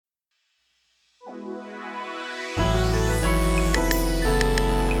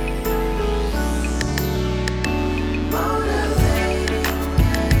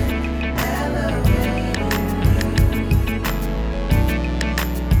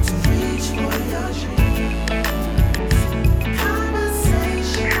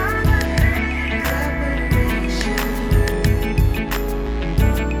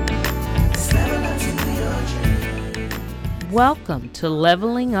Welcome to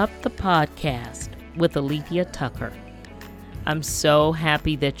Leveling Up the Podcast with Alethea Tucker. I'm so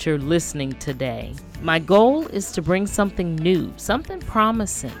happy that you're listening today. My goal is to bring something new, something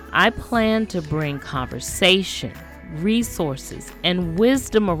promising. I plan to bring conversation, resources, and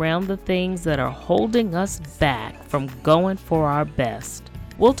wisdom around the things that are holding us back from going for our best.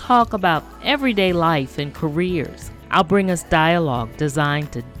 We'll talk about everyday life and careers. I'll bring us dialogue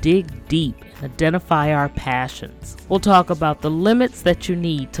designed to dig deep and identify our passions. We'll talk about the limits that you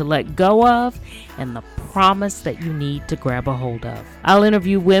need to let go of and the promise that you need to grab a hold of. I'll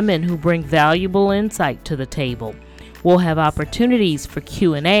interview women who bring valuable insight to the table. We'll have opportunities for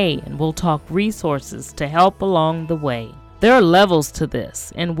Q&A, and we'll talk resources to help along the way. There are levels to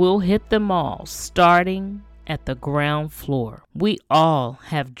this, and we'll hit them all, starting at the ground floor. We all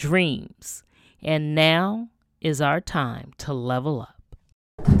have dreams, and now is our time to level up.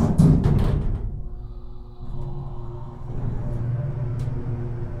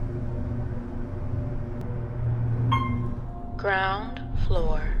 Ground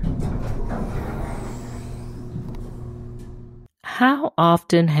floor. How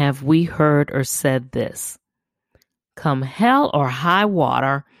often have we heard or said this? Come hell or high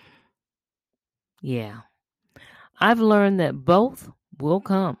water. Yeah, I've learned that both will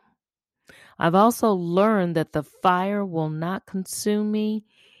come. I've also learned that the fire will not consume me,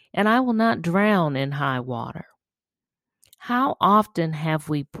 and I will not drown in high water. How often have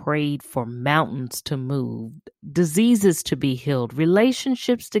we prayed for mountains to move, diseases to be healed,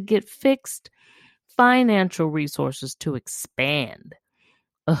 relationships to get fixed, financial resources to expand?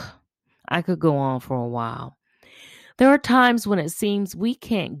 I could go on for a while. There are times when it seems we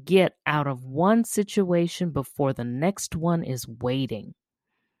can't get out of one situation before the next one is waiting.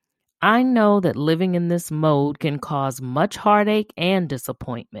 I know that living in this mode can cause much heartache and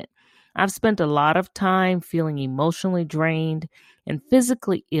disappointment. I've spent a lot of time feeling emotionally drained and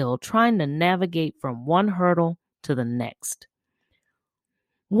physically ill, trying to navigate from one hurdle to the next.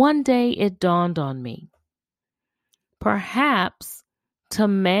 One day it dawned on me. Perhaps to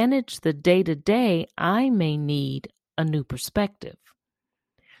manage the day-to-day, I may need a new perspective.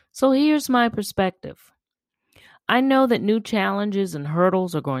 So here's my perspective. I know that new challenges and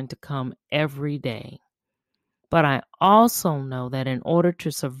hurdles are going to come every day. But I also know that in order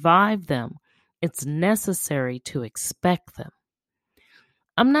to survive them, it's necessary to expect them.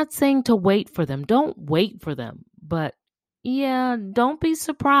 I'm not saying to wait for them. Don't wait for them. But don't be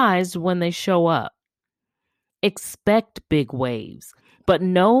surprised when they show up. Expect big waves, but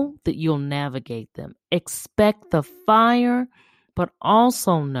know that you'll navigate them. Expect the fire, but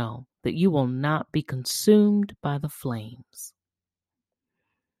also know that you will not be consumed by the flames.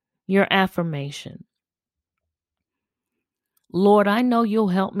 Your affirmation. Lord, I know you'll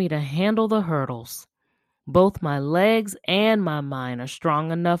help me to handle the hurdles. Both my legs and my mind are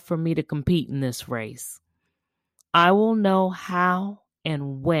strong enough for me to compete in this race. I will know how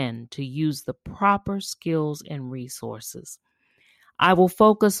and when to use the proper skills and resources. I will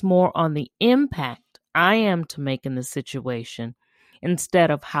focus more on the impact I am to make in the situation instead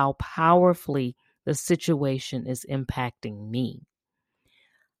of how powerfully the situation is impacting me.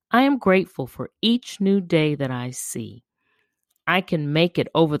 I am grateful for each new day that I see. I can make it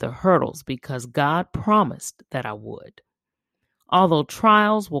over the hurdles because God promised that I would. Although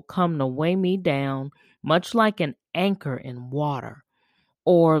trials will come to weigh me down, much like an anchor in water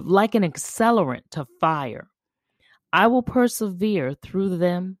or like an accelerant to fire, I will persevere through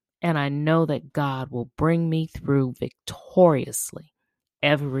them, and I know that God will bring me through victoriously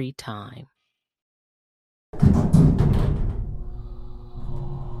every time.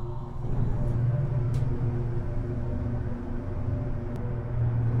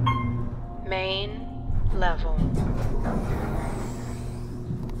 Main level.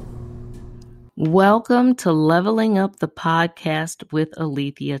 Welcome to Leveling Up the Podcast with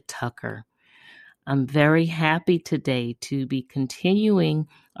Alethea Tucker. I'm very happy today to be continuing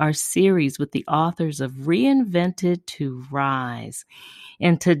our series with the authors of Reinvented to Rise.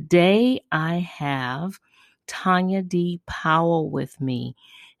 And today I have Tanya D. Powell with me,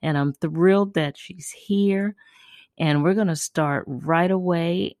 and I'm thrilled that she's here. And we're going to start right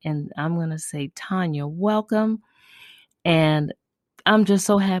away. And I'm going to say, Tanya, welcome. And I'm just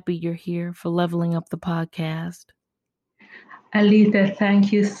so happy you're here for Leveling Up the Podcast. Alethea,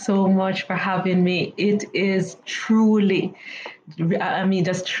 thank you so much for having me. It is truly a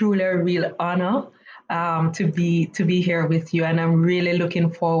real honor to be here with you. And I'm really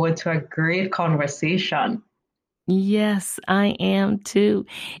looking forward to a great conversation. Yes, I am too.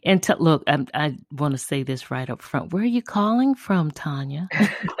 And look, I want to say this right up front. Where are you calling from, Tanya?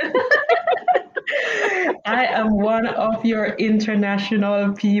 I am one of your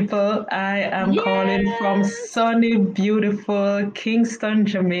international people. I am calling from Yes. sunny, beautiful Kingston,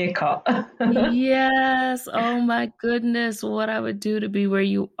 Jamaica. Yes. Oh my goodness. What I would do to be where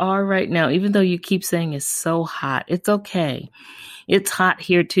you are right now, even though you keep saying it's so hot. It's okay. It's hot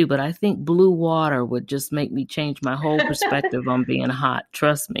here too, but I think blue water would just make me change my whole perspective on being hot.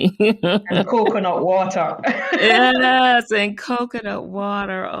 Trust me. And coconut water. Yes, and coconut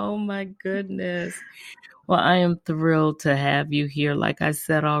water. Oh my goodness. Well, I am thrilled to have you here. Like I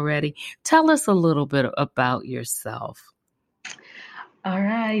said already, tell us a little bit about yourself. All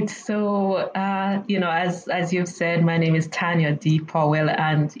right. So, as you've said, my name is Tanya D. Powell,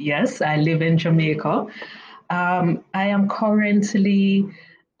 and yes, I live in Jamaica. I am currently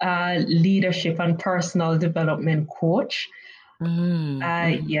a leadership and personal development coach.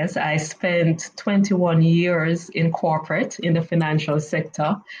 Mm-hmm. Yes, I spent 21 years in corporate in the financial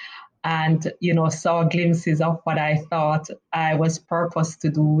sector, and saw glimpses of what I thought I was purposed to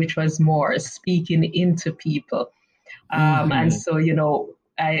do, which was more speaking into people. And Mm-hmm. so,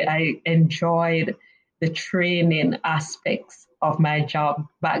 I enjoyed the training aspects of my job.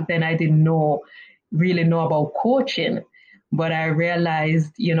 Back then, I didn't really know about coaching, but I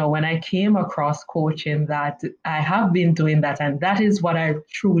realized, when I came across coaching, that I have been doing that, and that is what I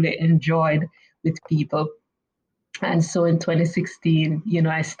truly enjoyed with people. And so in 2016,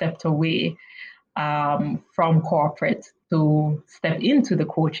 I stepped away from corporate to step into the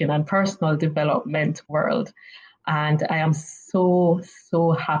coaching and personal development world. And I am so,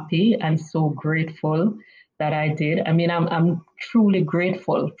 so happy and so grateful that I did. I mean, I'm truly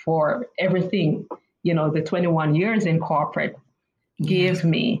grateful for everything, the 21 years in corporate Yes. gave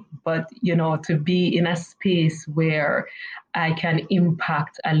me, but, to be in a space where I can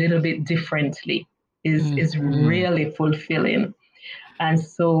impact a little bit differently is Mm-hmm. really fulfilling. And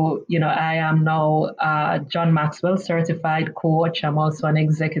so, I am now a John Maxwell certified coach. I'm also an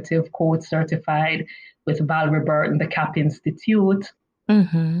executive coach certified with Valerie Burton, the CAP Institute.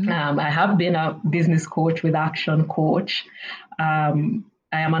 Mm-hmm. I have been a business coach with Action Coach. I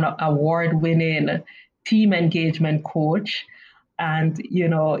am an award winning team engagement coach. And,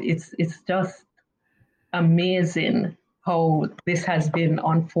 it's just amazing how this has been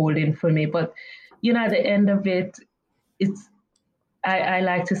unfolding for me. But, at the end of it, it's I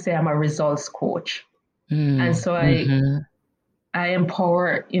like to say I'm a results coach. And so Mm-hmm. I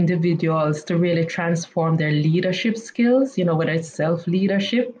empower individuals to really transform their leadership skills, whether it's self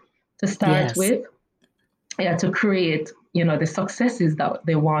leadership to start Yes. with, yeah, to create, the successes that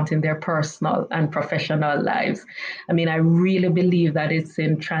they want in their personal and professional lives. I mean, I really believe that it's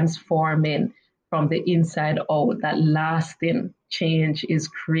in transforming from the inside out that lasting change is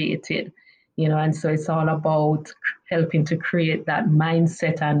created, and so it's all about helping to create that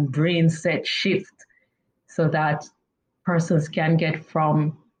mindset and brain set shift so that persons can get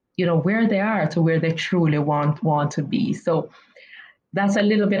from, where they are to where they truly want to be. So that's a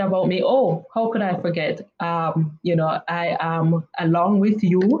little bit about me. Oh, how could I forget? I am along with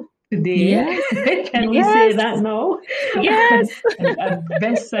you today. Yes. Can we say Yes. that now? Yes. A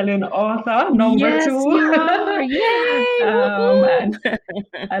best-selling author, number Yes, two. you are. Yay. And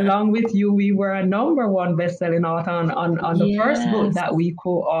Woohoo. along with you, we were a number one best-selling author on the first book Yes. that we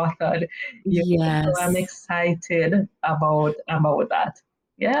co-authored. So I'm Yes. excited about that.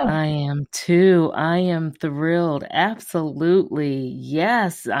 Yeah. I am too. I am thrilled. Absolutely.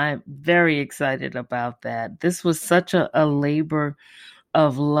 Yes, I'm very excited about that. This was such a labor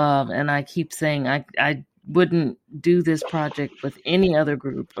of love. And I keep saying I wouldn't do this project with any other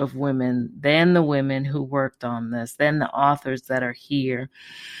group of women than the women who worked on this, than the authors that are here.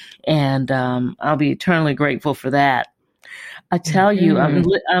 And I'll be eternally grateful for that. I tell you, Mhm.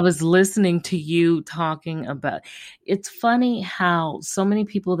 I was listening to you talking about. It's funny how so many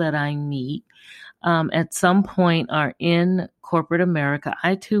people that I meet at some point are in corporate America.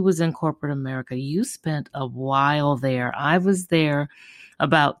 I too was in corporate America. You spent a while there. I was there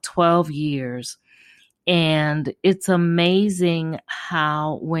about 12 years. And it's amazing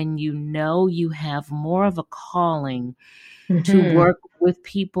how when you have more of a calling to Mhm. work with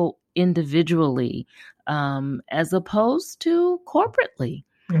people individually, as opposed to corporately.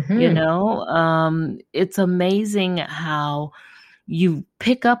 Mhm. It's amazing how you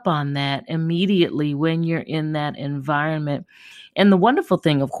pick up on that immediately when you're in that environment. And the wonderful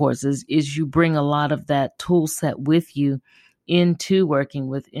thing, of course, is you bring a lot of that tool set with you into working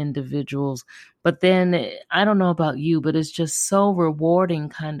with individuals. But then I don't know about you, but it's just so rewarding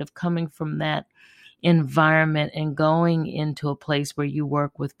kind of coming from that environment and going into a place where you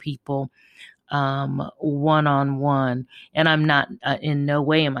work with people one-on-one. And I'm not, in no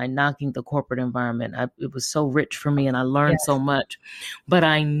way am I knocking the corporate environment. It was so rich for me and I learned Yes. so much, but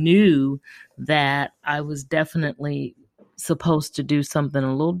I knew that I was definitely supposed to do something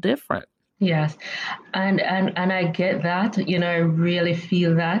a little different. Yes. And I get that, I really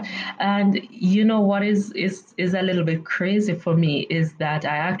feel that. And what is a little bit crazy for me is that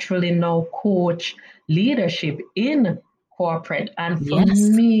I actually now coach leadership in corporate. And for Yes.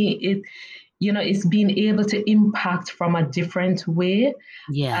 me, it's being able to impact from a different way.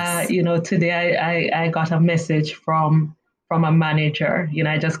 Yes. Today I got a message from a manager.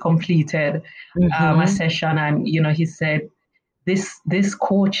 I just completed a session, and he said, this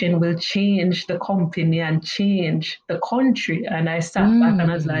coaching will change the company and change the country. And I sat back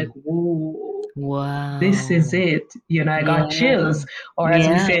and I was like, whoa, this is Wow. it. I got Yeah. chills, or as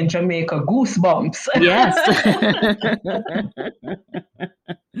we Yeah. say in Jamaica, goosebumps. Yes. So,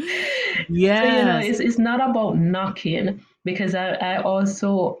 Yes. it's not about knocking, because I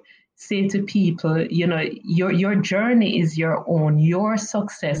also say to people, your journey is your own, your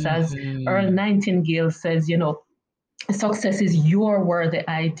success. As Earl Mhm. Nightingale says, success is your worthy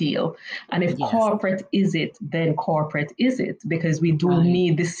ideal. And if Yes. corporate is it, then corporate is it, because we do Right.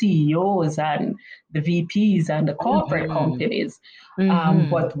 need the CEOs and the VPs and the corporate Mhm. companies. Mhm.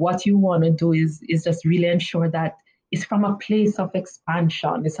 But what you want to do is just really ensure that it's from a place of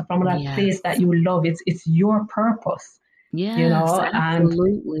expansion. It's from that place Yes. that you love. It's your purpose, Yes, and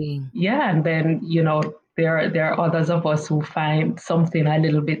absolutely. yeah, and then there are others of us who find something a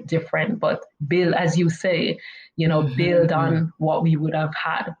little bit different, but build, as you say, build Mhm. on what we would have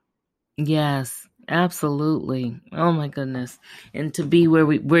had. Yes, absolutely. Oh my goodness. And to be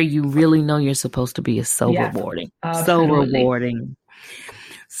where you really know you're supposed to be is so Yeah, rewarding. So absolutely. rewarding.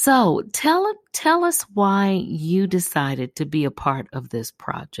 So tell us why you decided to be a part of this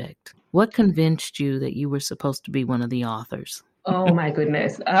project. What convinced you that you were supposed to be one of the authors? Oh my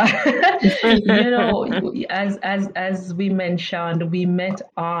goodness. As we mentioned, we met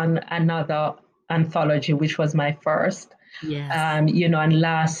on another anthology, which was my first. Yes. And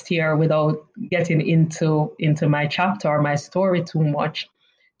last year, without getting into my chapter or my story too much,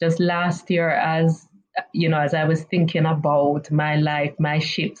 just last year, as I was thinking about my life, my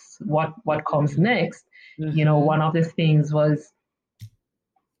shifts, what comes next, Mm-hmm. one of the things was,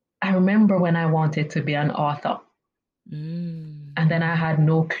 I remember when I wanted to be an author, Mm. and then I had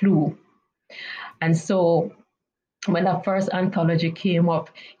no clue. And so when that first anthology came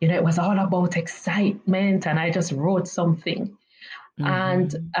up, it was all about excitement, and I just wrote something. And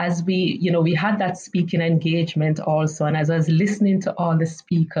Mm-hmm. as we had that speaking engagement also, and as I was listening to all the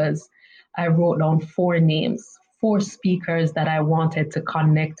speakers, I wrote down 4 names, 4 speakers that I wanted to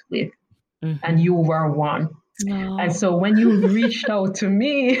connect with, and Mm-hmm. you were one. And so No. when you reached out to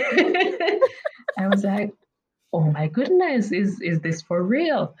me, I was like, oh my goodness, is this for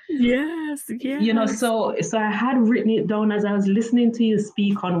real? Yes, yes. So I had written it down as I was listening to you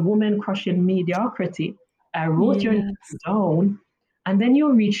speak on women crushing mediocrity. I wrote your name Yes. down, and then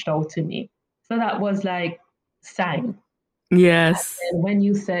you reached out to me. So that was like sign. Yes. And when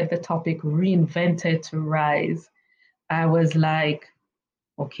you said the topic reinvented to rise, I was like,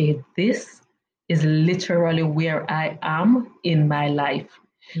 okay, this is literally where I am in my life.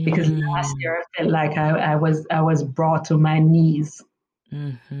 Because last Mm. year I felt like I was brought to my knees. I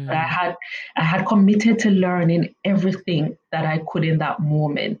Mm-hmm. had I had committed to learning everything that I could in that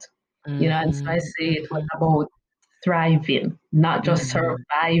moment. And so I Mm-hmm. say it was about thriving, not just Mm-hmm.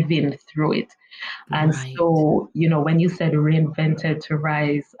 surviving through it. And Right. so, when you said reinvented to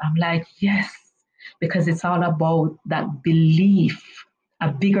rise, I'm like, yes, because it's all about that belief, a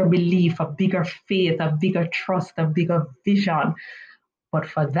bigger faith, a bigger trust, a bigger vision. But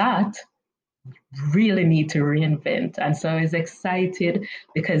for that, really need to reinvent. And so I was excited,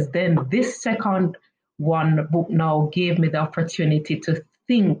 because then this second one book now gave me the opportunity to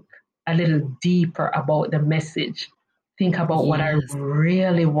think a little deeper about the message, think about what I Yes.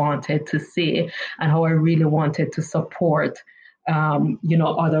 really wanted to say, and how I really wanted to support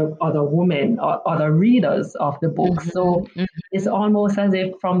other women or other readers of the book. So Mm-hmm. it's Mm-hmm. almost as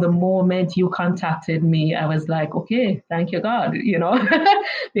if from the moment you contacted me, I was like, okay, thank you, God,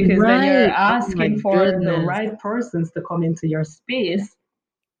 because then you're Right. Oh my asking for the goodness. right persons to come into your space.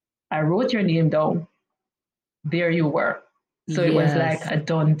 I wrote your name down. There you were. So it was like Yes. a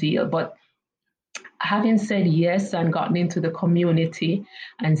done deal. But having said yes and gotten into the community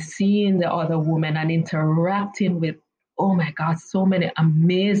and seeing the other women and interacting with, oh my God, so many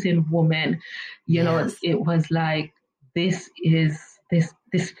amazing women, Yes. it was like, this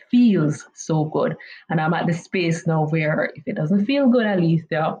feels so good. And I'm at the space now where if it doesn't feel good, at least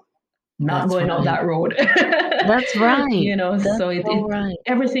not That's going up right. that road. That's right. That's So so right.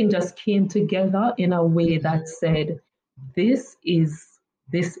 everything just came together in a way that said, this is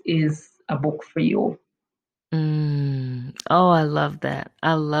this is a book for you. Oh, I love that.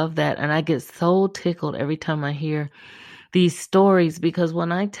 I love that. And I get so tickled every time I hear these stories because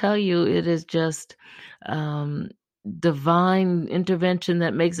when I tell you it is just um, divine intervention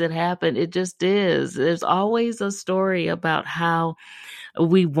that makes it happen, it just is. There's always a story about how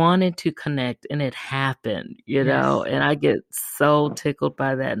we wanted to connect and it happened, Yes. and I get so tickled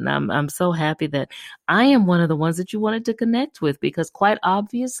by that. And I'm so happy that I am one of the ones that you wanted to connect with because quite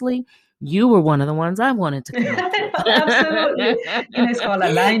obviously you were one of the ones I wanted to connect with. Absolutely. It's called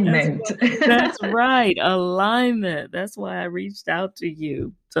alignment. That's right. Alignment. That's why I reached out to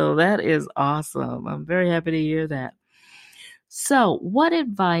you. So that is awesome. I'm very happy to hear that. So, what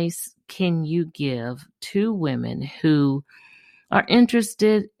advice can you give to women who are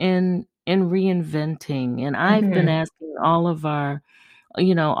interested in reinventing? And I've been Mhm. asking all of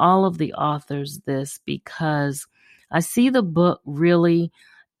all of the authors this because I see the book really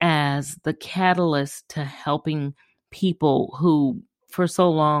as the catalyst to helping people who for so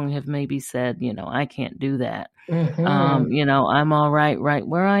long have maybe said, I can't do that. Mhm. I'm all right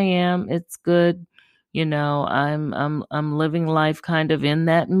where I am. It's good. I'm living life kind of in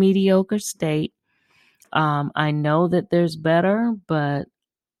that mediocre state. I know that there's better, but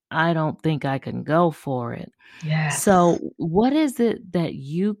I don't think I can go for it. So, Yes. what is it that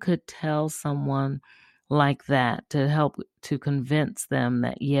you could tell someone like that to help to convince them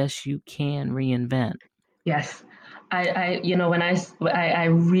that yes, you can reinvent? Yes. When I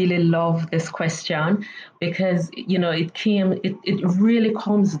really love this question because, it really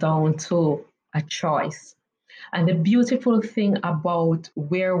comes down to a choice. And the beautiful thing about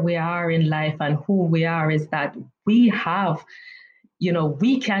where we are in life and who we are is that we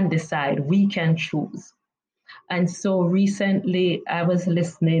can decide, we can choose. And so recently I was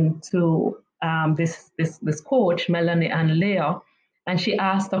listening to this coach, Melanie and Leo, and she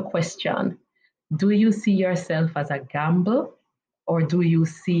asked a question. Do you see yourself as a gamble or do you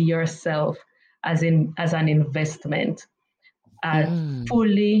see yourself as an investment, a Mm,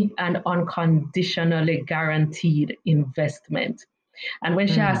 fully and unconditionally guaranteed investment? And when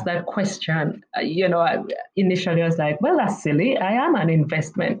she asked mm, that question, initially I was like, well, that's silly. I am an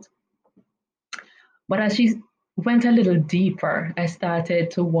investment. But as she went a little deeper, I started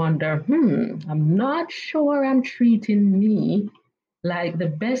to wonder, I'm not sure I'm treating me like the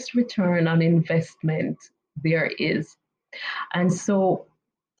best return on investment there is. And so,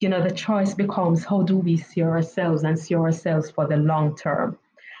 the choice becomes, how do we see ourselves and see ourselves for the long term?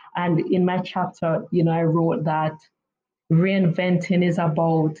 And in my chapter, I wrote that reinventing is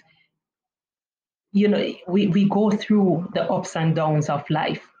about, we go through the ups and downs of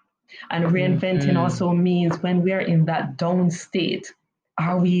life. And reinventing mhm. also means when we're in that down state,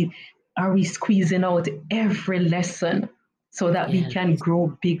 are we are we squeezing out every lesson so that we Yes, can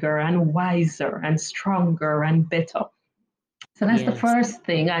grow bigger and wiser and stronger and better? So that's the yes. first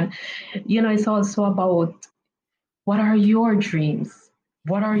thing. And it's also about, what are your dreams?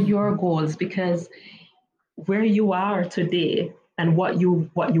 What are your Mhm. goals? Because where you are today and what you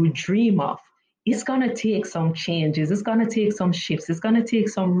dream of, it's gonna take some changes, it's gonna take some shifts, it's gonna take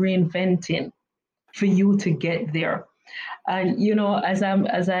some reinventing for you to get there. And as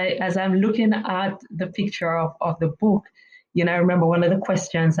I'm looking at the picture of the book, I remember one of the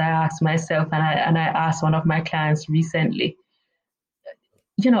questions I asked myself, and I asked one of my clients recently,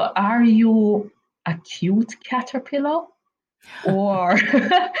 are you a cute caterpillar, or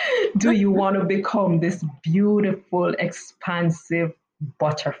do you want to become this beautiful, expansive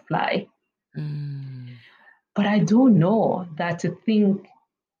butterfly? Mm, But I do know that to think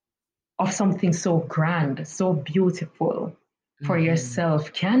of something so grand, so beautiful for mhm,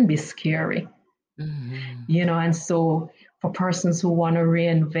 yourself can be scary, mhm. and so for persons who want to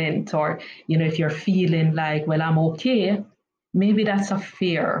reinvent, or, if you're feeling like, well, I'm okay, maybe that's a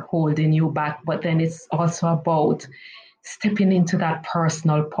fear holding you back, but then it's also about stepping into that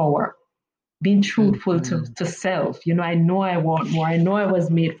personal power, being truthful Mhm. to self. I know I want more. I know I was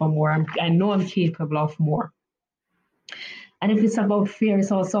made for more. I know I'm capable of more. And if it's about fear,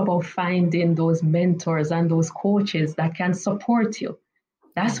 it's also about finding those mentors and those coaches that can support you.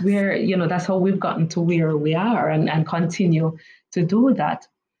 That's Yes. where, that's how we've gotten to where we are, and continue to do that.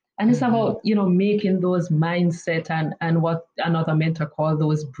 And it's Mhm. about, making those mindset and what another mentor called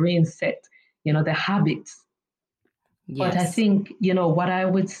those brain set, the habits. But I Yes. think, what I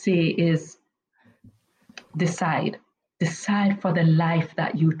would say is, decide. Decide for the life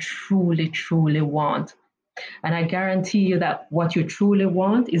that you truly, truly want. And I guarantee you that what you truly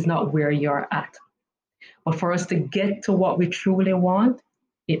want is not where you're at. But for us to get to what we truly want,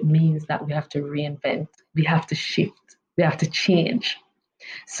 it means that we have to reinvent, we have to shift, we have to change.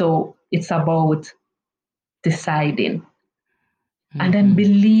 So it's about deciding and then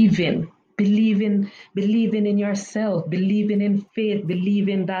believing in yourself, believing in faith,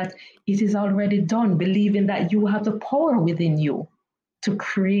 believing that it is already done, believing that you have the power within you to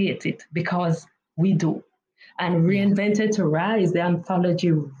create it, because we do. And Reinvented to Rise, the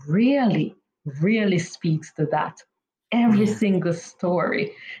anthology really speaks to that. Every single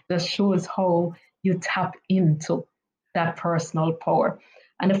story that shows how you tap into that personal power.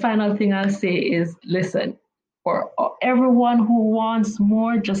 And the final thing I'll say is, listen, for everyone who wants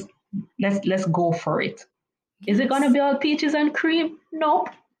more, just let's go for it. Is it going to be all peaches and cream? Nope.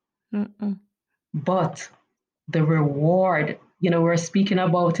 But the reward, we're speaking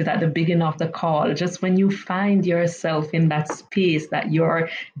about it at the beginning of the call. Just when you find yourself in that space that you're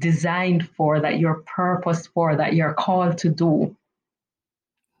designed for, that you're purposed for, that you're called to do,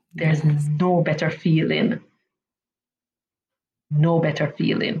 there's no better feeling. No better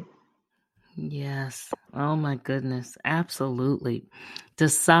feeling. Yes. Oh my goodness. Absolutely.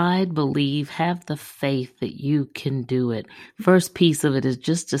 Decide, believe, have the faith that you can do it. First piece of it is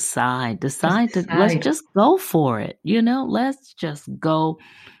just decide. Let's just go for it. Let's just go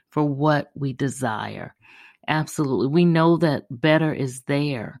for what we desire. Absolutely. We know that better is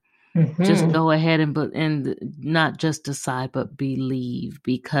there. Just go ahead and not just decide, but believe,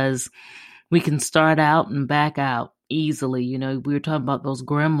 because we can start out and back out easily. We were talking about those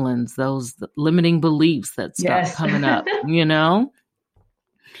gremlins, those limiting beliefs that start coming up,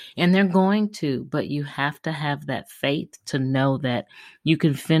 and they're going to, but you have to have that faith to know that you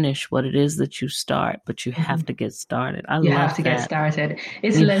can finish what it is that you start, but you have to get started. You have to get started.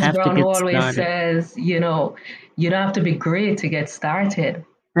 It's Les Brown who always says, you don't have to be great to get started.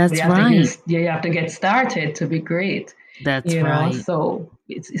 That's right. You have to get started to be great. That's right. So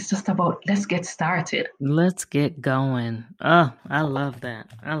it's just about, let's get started. Let's get going. Oh, I love that.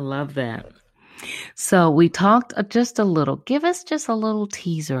 I love that. So we talked just a little. Give us just a little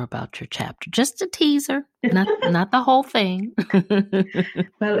teaser about your chapter. Just a teaser, not the whole thing.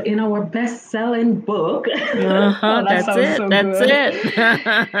 Well, in our best-selling book, that's it. So that's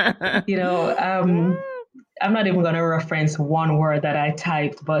it. I'm not even going to reference one word that I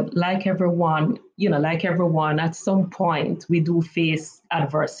typed, but like everyone, at some point we do face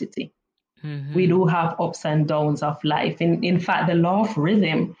adversity. We do have ups and downs of life. In fact, the law of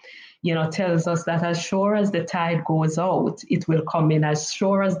rhythm, tells us that as sure as the tide goes out, it will come in. As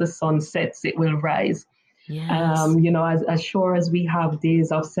sure as the sun sets, it will rise. Yes. As sure as we have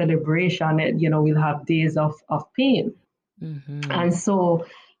days of celebration, we'll have days of pain. And so,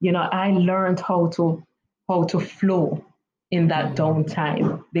 I learned how to flow in that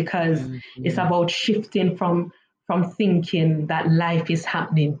downtime, because it's about shifting from thinking that life is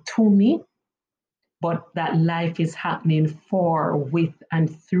happening to me, but that life is happening for, with,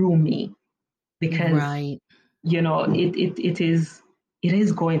 and through me. Because it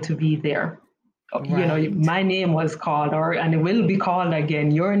is going to be there. Right. My name was called, and it will be called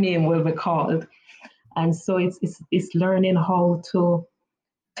again. Your name will be called. And so it's learning how to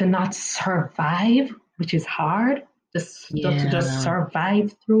not survive, which is hard, to just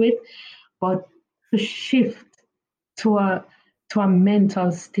survive through it, but to shift to a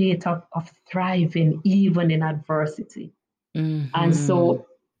mental state of thriving even in adversity. And so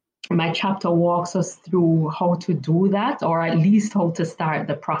my chapter walks us through how to do that, or at least how to start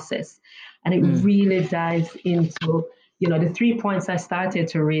the process. And it really dives into, the 3 points I started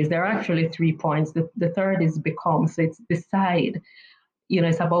to raise. There are actually 3 points. The third is become. So it's decide.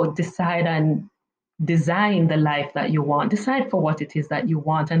 It's about decide and design the life that you want. Decide for what it is that you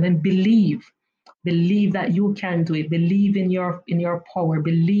want, and then believe that you can do it. Believe in your power.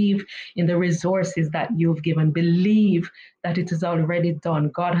 Believe in the resources that you've given. Believe that it is already done.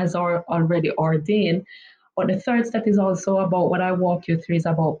 God has already ordained. But the third step is also about what I walk you through, is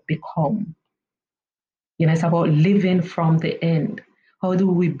about become. It's about living from the end. How do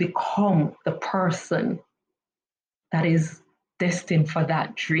we become the person that is destined for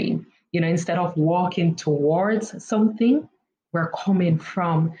that dream? Instead of walking towards something, we're coming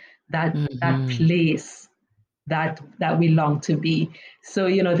from that place that we long to be. So,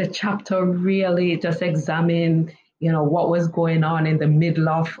 the chapter really just examined, what was going on in the middle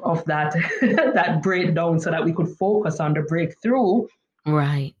of that that breakdown, so that we could focus on the breakthrough.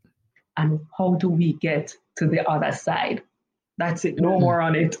 Right. And how do we get to the other side? That's it. No more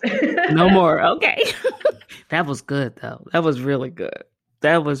on it. No more. Okay. That was good, though. That was really good.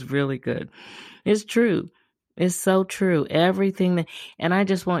 It's true. It's so true. Everything that, and I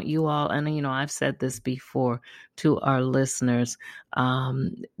just want you all, and I've said this before to our listeners.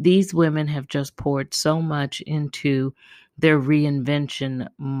 These women have just poured so much into their reinvention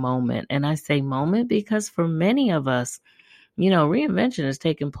moment. And I say moment because for many of us, reinvention has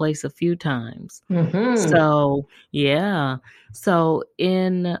taken place a few times. So, yeah. So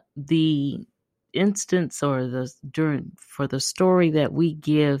in the instance for the story that we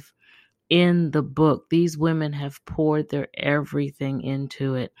give in the book, these women have poured their everything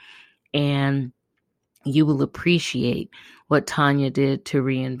into it, and you will appreciate what Tanya did to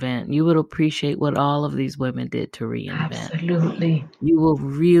reinvent. You will appreciate what all of these women did to reinvent. Absolutely. You will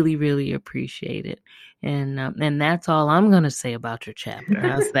really, really appreciate it. And that's all I'm going to say about your chapter.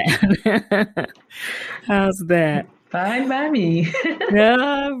 How's that? How's that? Fine by me.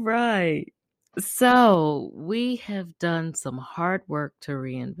 All right. So we have done some hard work to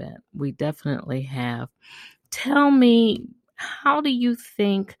reinvent. We definitely have. Tell me, what do you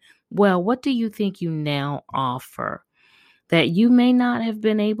think you now offer that you may not have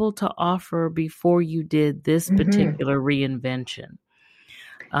been able to offer before you did this particular reinvention?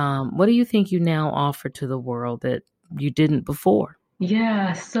 What do you think you now offer to the world that you didn't before?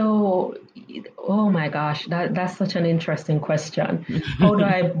 Yeah, so oh my gosh, that's such an interesting question. How do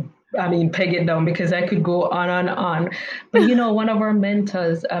I peg it down because I could go on and on. But one of our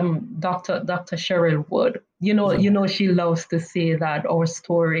mentors, Dr. Cheryl Wood, she loves to say that our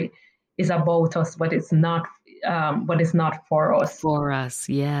story is about us, but it's not for us. For us,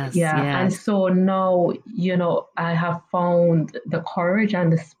 yes. Yeah. Yes. And so now, I have found the courage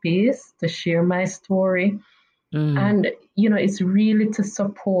and the space to share my story. And, it's really to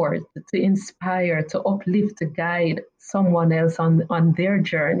support, to inspire, to uplift, to guide someone else on their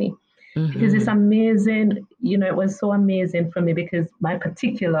journey. Because it's amazing, it was so amazing for me because my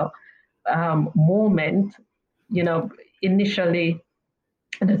particular moment, initially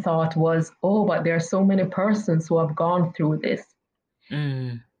the thought was, oh, but there are so many persons who have gone through this.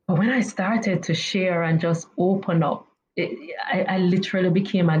 But when I started to share and just open up, I literally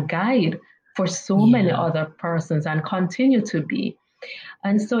became a guide for so many other persons and continue to be.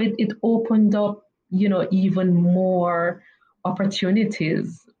 And so it opened up, even more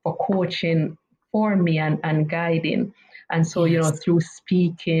opportunities for coaching for me and guiding. And so, through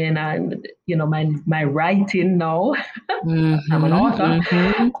speaking and, my writing now, I'm an author.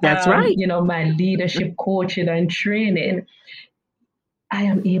 That's right. My leadership coaching and training, I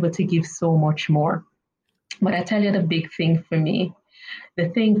am able to give so much more. But I tell you the big thing for me. The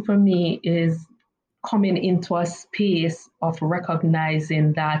thing for me is coming into a space of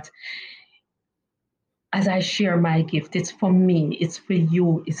recognizing that as I share my gift, it's for me, it's for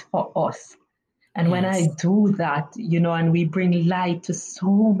you, it's for us. And when I do that, and we bring light to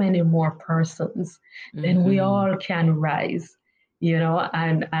so many more persons, then we all can rise,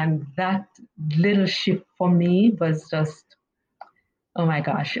 and that little shift for me was just, oh my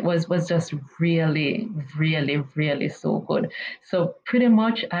gosh, it was just really, really, really so good. So pretty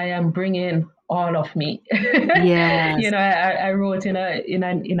much I am bringing all of me. Yes. I wrote in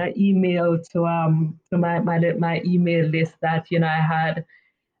an email to my email list that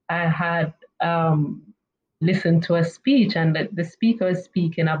I had listened to a speech, and the speaker was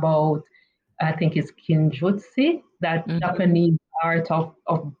speaking about, I think it's Kinjutsu, that Japanese art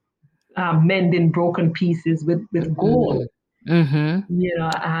of mending broken pieces with gold. And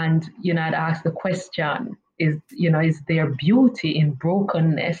I'd ask the question, is there beauty in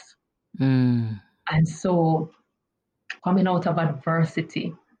brokenness? And so coming out of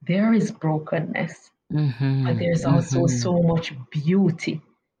adversity, there is brokenness, but there's also so much beauty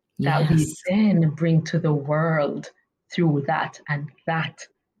that we then bring to the world through that. And that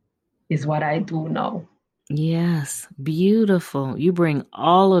is what I do now. Yes, beautiful. You bring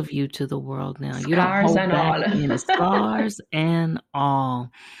all of you to the world now. You don't hold back any scars and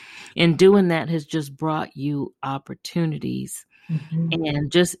all. And doing that has just brought you opportunities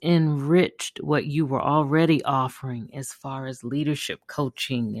and just enriched what you were already offering as far as leadership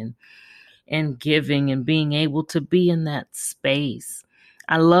coaching and giving and being able to be in that space.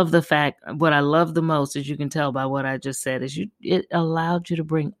 I love the fact, what I love the most, as you can tell by what I just said, is it allowed you to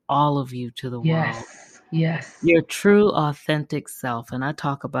bring all of you to the world. Yes. Your true, authentic self. And I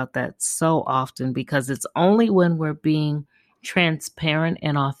talk about that so often because it's only when we're being transparent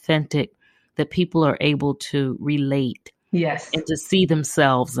and authentic that people are able to relate. Yes. And to see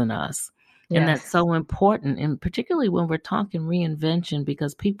themselves in us. Yes. And that's so important. And particularly when we're talking reinvention,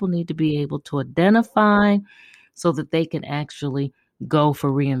 because people need to be able to identify so that they can actually go for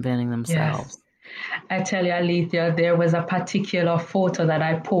reinventing themselves. I tell you, Alethea, there was a particular photo that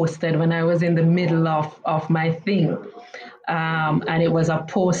I posted when I was in the middle of my thing. And it was a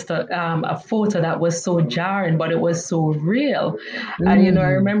photo that was so jarring, but it was so real. And I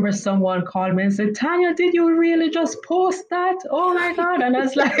Mm. remember someone called me and said, "Tanya, did you really just post that? Oh my God!" And I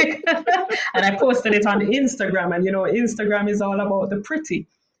was like, and I posted it on Instagram, and Instagram is all about the pretty.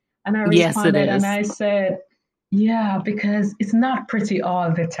 And I Yes, it responded and is. I said, "Yeah, because it's not pretty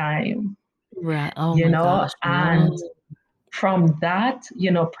all the time, Right. Oh my gosh, And no. from that,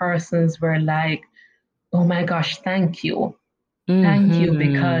 persons were like, "Oh my gosh, thank you." Thank you Mm-hmm.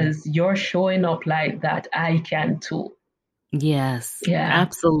 because you're showing up like that. I can too. Yes, Yeah.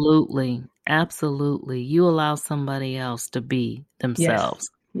 absolutely. Absolutely. You allow somebody else to be Yes.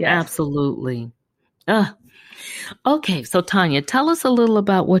 themselves. Yes. Absolutely. Uh, okay, so Tanya, tell us a little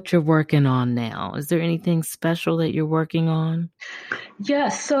about what you're working on now. Is there anything special that you're working on? Yeah.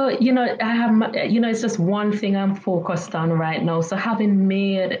 So, I have, it's just one thing I'm focused on right now. So having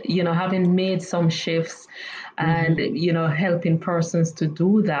made some shifts and, Mm-hmm. helping persons to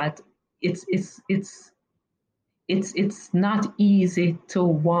do that, it's, it's, it's, it's not easy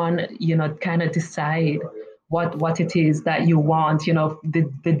to kind of decide what it is that you want.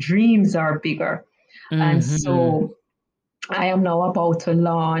 The dreams are bigger. And Mm-hmm. so I am now about to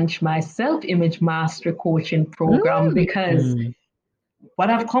launch my self image mastery coaching program because Mm-hmm. what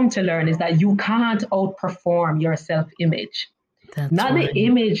I've come to learn is that you can't outperform your self image. That's Not the right.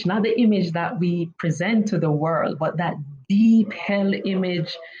 image, not the image that we present to the world, but that deep hell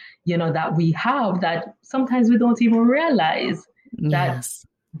image, that we have that sometimes we don't even realize that Yes.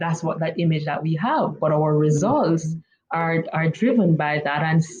 that's what that image that we have. But our results Mhm. are driven by that.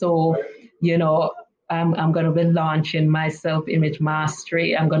 And so, you know, I'm going to be launching my self image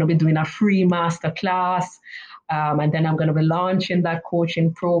mastery. I'm going to be doing a free master class. And then I'm going to be launching that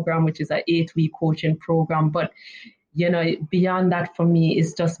coaching program, which is an 8-week coaching program. But beyond that for me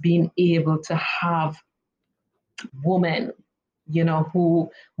is just being able to have women, who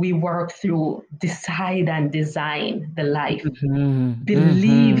we work through decide and design the life, Mhm.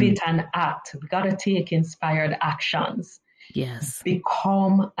 believe Mhm. it and act. We got to take inspired actions, Yes.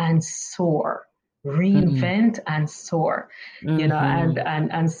 become and soar, Mm. reinvent and soar, and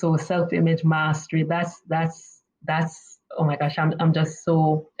Mhm. so self-image mastery, that's oh my gosh, I'm just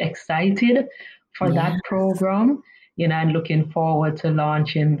so excited for Yeah. that program, and looking forward to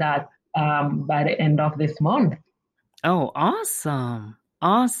launching that by the end of this month. Oh, awesome.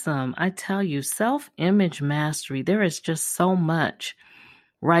 Awesome. I tell you, self-image mastery, there is just so much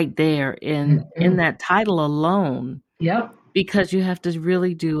right there in Mhm. that title alone Yep. because you have to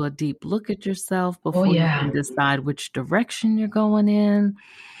really do a deep look at yourself Oh before you yeah. can decide which direction you're going in.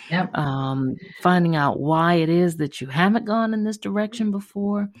 Yep. Finding out why it is that you haven't gone in this direction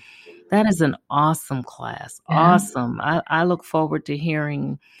before. That is an awesome class. Yeah. Awesome. I look forward to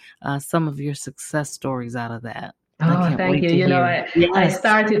hearing some of your success stories out of that. I Oh, can't thank wait you. to hear. I Yes.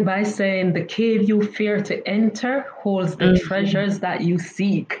 started by saying the cave you fear to enter holds the Mhm. treasures that you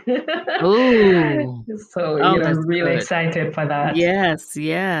seek. Ooh. So, Oh, that's really good. excited for that. Yes,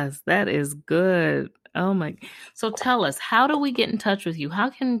 yes, that is good. Oh my. So tell us, how do we get in touch with you? How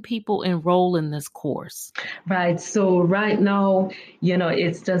can people enroll in this course? Right. So right now,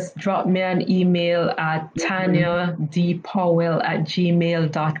 it's just drop me an email at Mhm.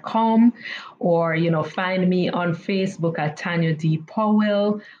 tanyadpowell@gmail.com, or, find me on Facebook at Tanya D.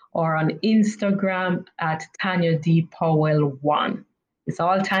 Powell, or on Instagram at Tanya D. Powell 1. It's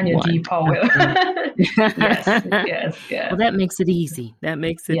all Tanya D. One. Powell. Okay. Yes, yes, Well, yes, that makes it easy. That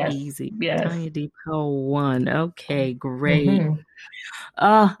makes it yes, easy. yes. Tanya Depot 1. Okay, great. Hmm.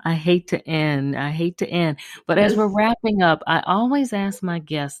 Oh, I hate to end. I hate to end. But as we're Yes. wrapping up, I always ask my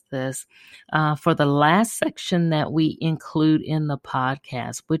guests this for the last section that we include in the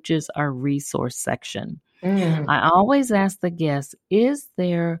podcast, which is our resource section. Mm. I always ask the guests, is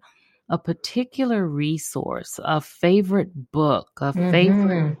there a particular resource, a favorite book, Hmm.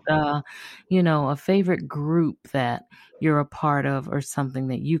 a favorite group that you're a part of or something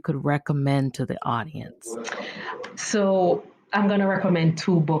that you could recommend to the audience? So I'm going to recommend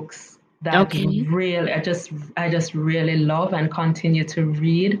two books that Okay. really I just really love and continue to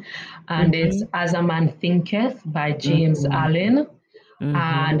read, and it's Mm-hmm. As a Man Thinketh by James Mm-hmm. Allen, Mm-hmm.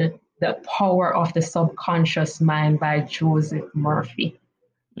 and The Power of the Subconscious Mind by Joseph Murphy.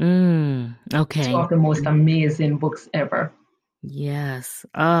 Two Okay. of the most amazing books ever. Yes.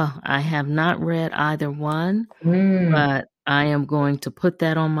 I have not read either one, Mm. but I am going to put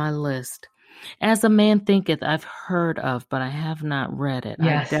that on my list. As a Man Thinketh, I've heard of, but I have not read it.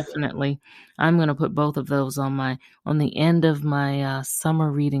 Yes. I'm going to put both of those on the end of my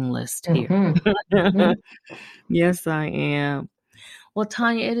summer reading list here. Mhm. Yes, I am. Well,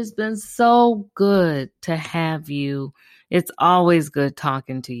 Tanya, it has been so good to have you. It's always good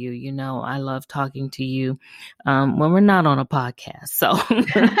talking to you. You know, I love talking to you when we're not on a podcast. So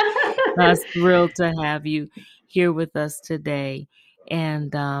I'm thrilled to have you here with us today.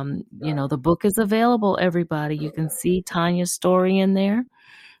 And, the book is available, everybody. You can see Tanya's story in there.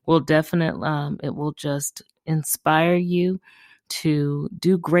 It will just inspire you to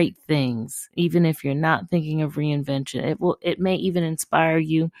do great things. Even if you're not thinking of reinvention, it may even inspire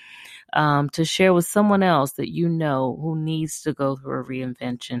you to share with someone else that you know who needs to go through a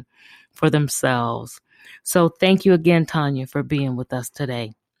reinvention for themselves. So thank you again, Tanya, for being with us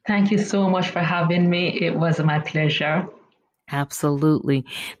today. Thank you so much for having me. It was my pleasure. Absolutely.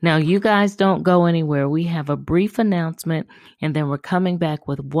 Now, you guys don't go anywhere. We have a brief announcement, and then we're coming back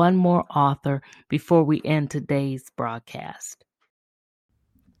with one more author before we end today's broadcast.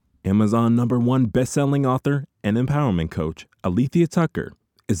 Amazon #1 best-selling author and empowerment coach Alethea Tucker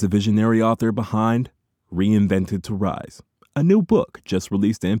is the visionary author behind Reinvented to Rise, a new book just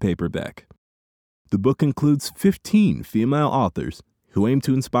released in paperback. The book includes 15 female authors who aim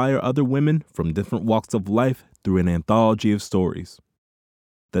to inspire other women from different walks of life through an anthology of stories.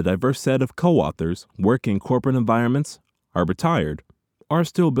 The diverse set of co-authors work in corporate environments, are retired, or are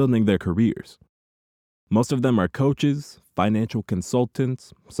still building their careers. Most of them are coaches, financial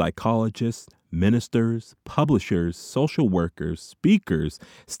consultants, psychologists, ministers, publishers, social workers, speakers,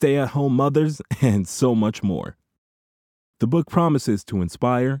 stay-at-home mothers, and so much more. The book promises to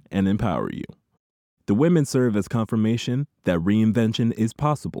inspire and empower you. The women serve as confirmation that reinvention is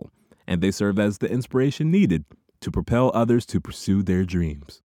possible, and they serve as the inspiration needed to propel others to pursue their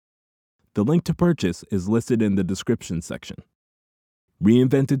dreams. The link to purchase is listed in the description section.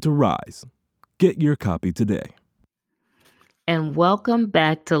 Reinvented to Rise. Get your copy today. And welcome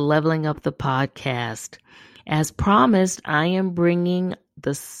back to Leveling Up the Podcast. As promised, I am bringing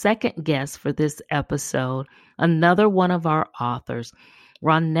the second guest for this episode, another one of our authors,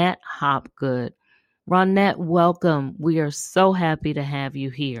 Ronette Hopgood. Ronette, welcome. We are so happy to have you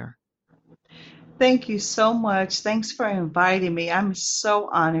here. Thank you so much. Thanks for inviting me. I'm so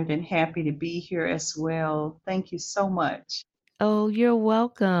honored and happy to be here as well. Thank you so much. Oh, you're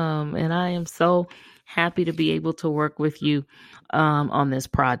welcome. And I am so happy to be able to work with you on this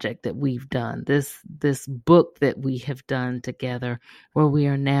project that we've done, this book that we have done together, where we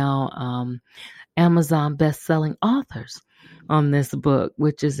are now Amazon best-selling authors on this book,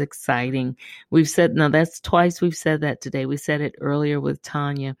 which is exciting. That's twice we've said that today. We said it earlier with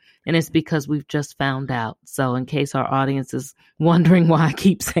Tanya, and it's because we've just found out. So in case our audience is wondering why I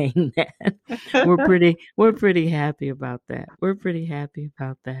keep saying that, we're pretty happy about that. We're pretty happy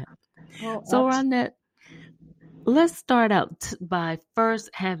about that. Oh, So Ronette, let's start out by first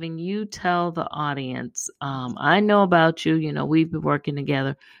having you tell the audience. I know about you, we've been working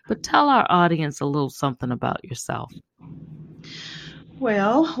together, but tell our audience a little something about yourself.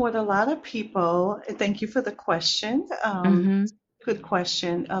 Well, what a lot of people, thank you for the question. Good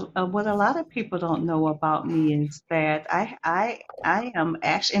question. What a lot of people don't know about me is that I am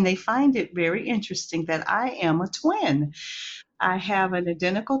actually, and they find it very interesting that I am a twin. I have an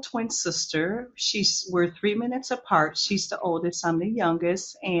identical twin sister. We're 3 minutes apart. She's the oldest. I'm the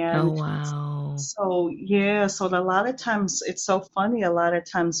youngest. And Oh, wow. so a lot of times it's so funny. A lot of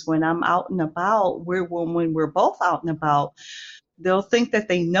times when I'm out and about, when we're both out and about, they'll think that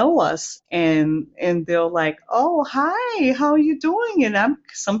they know us and they'll like, oh, hi, how are you doing? And I'm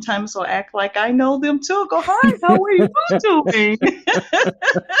sometimes will act like I know them too. Go, hi, how are you doing?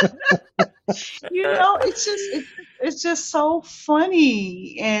 It's just so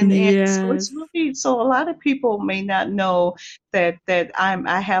funny, and so it's really, so a lot of people may not know that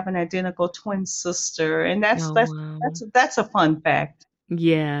I have an identical twin sister, and that's a fun fact.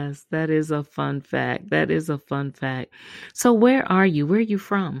 Yes, that is a fun fact. That is a fun fact. So where are you? Where are you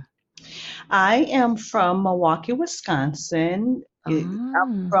from? I am from Milwaukee, Wisconsin.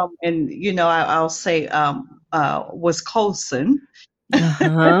 I'm from, and I'll say Wisconsin.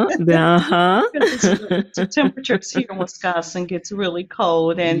 The temperatures here in Wisconsin gets really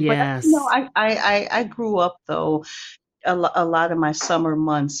cold, but I grew up though a lot of my summer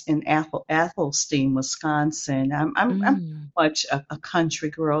months in Athelstan, Wisconsin. I'm much a country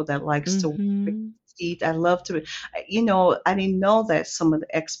girl that likes to eat. I love to, I didn't know that some of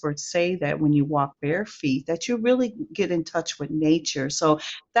the experts say that when you walk bare feet, that you really get in touch with nature. So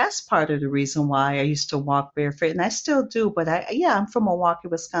that's part of the reason why I used to walk barefoot, and I still do. But I'm from Milwaukee,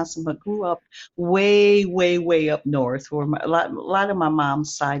 Wisconsin, but grew up way, way, way up north, where a lot of my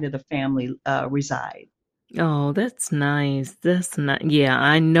mom's side of the family reside. Oh, that's nice. That's not. Yeah,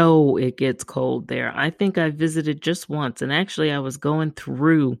 I know it gets cold there. I think I visited just once, and actually, I was going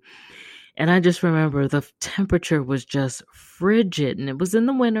through, and I just remember the temperature was just frigid, and it was in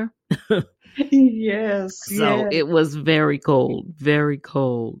the winter. Yes, So yes. it was very cold, very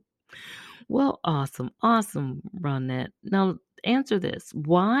cold. Well, awesome, awesome, Ronette. Now, answer this.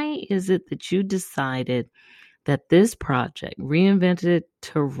 Why is it that you decided that this project, Reinvented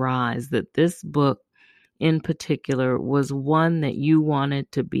to Rise, that this book in particular was one that you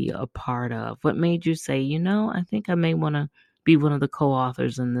wanted to be a part of? What made you say, I think I may want to be one of the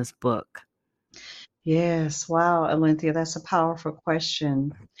co-authors in this book? Yes, wow, Alinthia, that's a powerful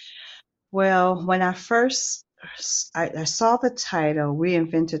question. Well, when I saw the title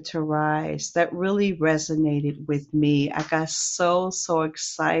Reinvented to Rise, that really resonated with me. I got so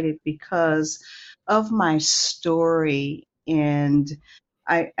excited because of my story, and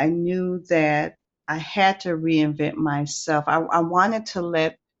I knew that I had to reinvent myself. I wanted to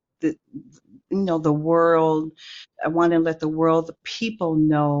let the the world, I want to let the world, the people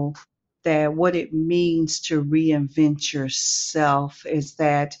know that what it means to reinvent yourself is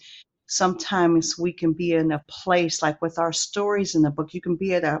that sometimes we can be in a place like with our stories in the book, you can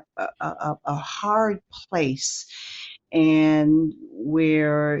be at a hard place and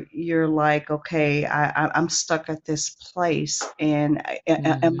where you're like, okay, I'm stuck at this place, and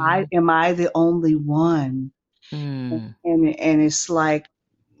Mm-hmm. am I the only one? Mm, And it's like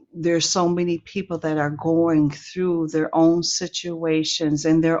there's so many people that are going through their own situations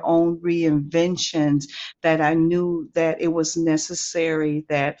and their own reinventions that I knew that it was necessary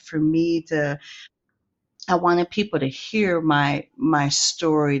that for me to I wanted people to hear my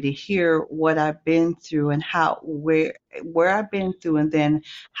story, to hear what I've been through and how where I've been through, and then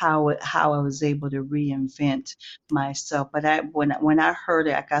how I was able to reinvent myself. But when I heard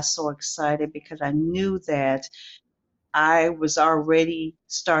it, I got so excited because I knew that I was already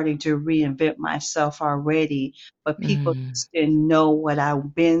starting to reinvent myself already, but people mm, just didn't know what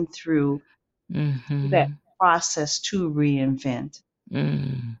I've been through that mm-hmm. process to reinvent.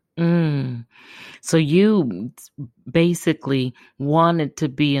 Mm, mm. So you basically wanted to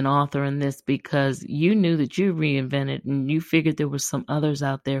be an author in this because you knew that you reinvented and you figured there were some others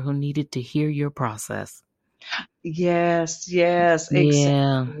out there who needed to hear your process. Yes, yes,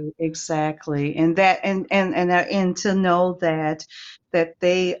 Yeah. exactly, exactly. And that and to know that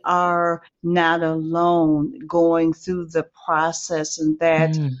they are not alone going through the process, and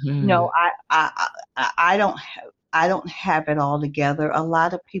that Mm-hmm. I don't I don't have it all together. A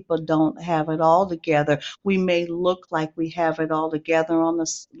lot of people don't have it all together. We may look like we have it all together on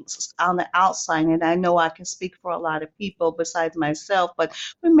on the outside, and I know I can speak for a lot of people besides myself, but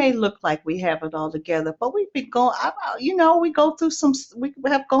we may look like we have it all together, but we've been going, we go through we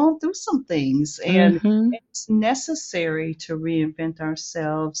have gone through some things, and Mm-hmm. it's necessary to reinvent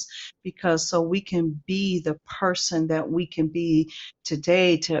ourselves because so we can be the person that we can be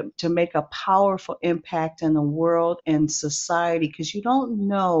today to make a powerful impact in the world and society. Because you don't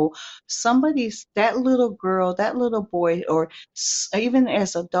know that little girl, that little boy, or even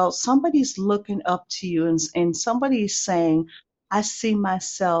as adults, somebody's looking up to you, and somebody's saying, I see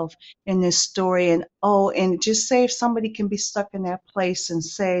myself in this story. And just say if somebody can be stuck in that place and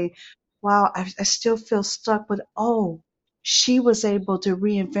say, wow, I still feel stuck, but oh, she was able to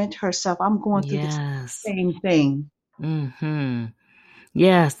reinvent herself. I'm going through the Yes. same thing. Mm-hmm.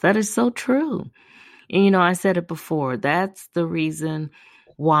 Yes, that is so true. And I said it before. That's the reason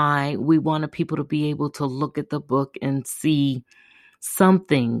why we wanted people to be able to look at the book and see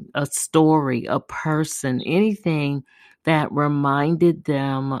something, a story, a person, anything that reminded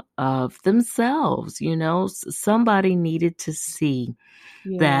them of themselves. Somebody needed to see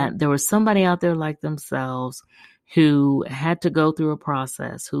Yeah. that there was somebody out there like themselves who had to go through a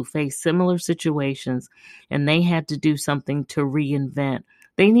process, who faced similar situations, and they had to do something to reinvent.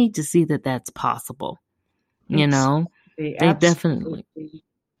 They need to see that that's possible. Exactly. They definitely. Absolutely.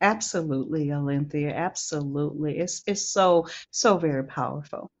 Absolutely, Olympia. Absolutely. It's so very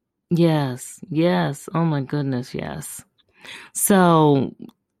powerful. Yes, yes. Oh my goodness, yes. So,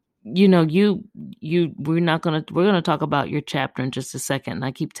 we're gonna talk about your chapter in just a second. And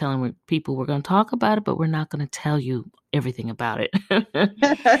I keep telling people we're gonna talk about it, but we're not gonna tell you everything about it.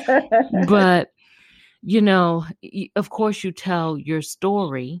 But, of course you tell your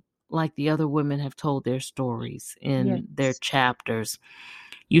story like the other women have told their stories in their Yes. chapters.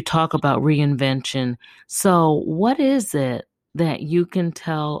 You talk about reinvention. So what is it that you can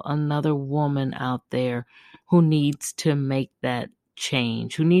tell another woman out there who needs to make that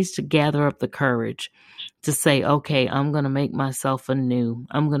change, who needs to gather up the courage to say, okay, I'm going to make myself anew.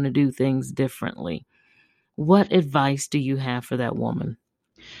 I'm going to do things differently. What advice do you have for that woman?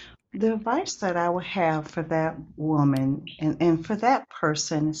 The advice that I would have for that woman and for that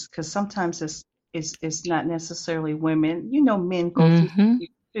person is because sometimes it's not necessarily women. You know, men go through Mm-hmm. things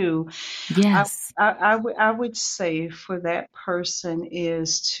too. I, Yes. I would say for that person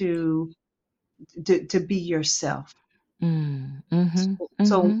is to be yourself. Mm-hmm.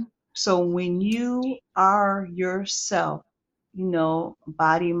 So Mm-hmm. so when you are yourself, you know,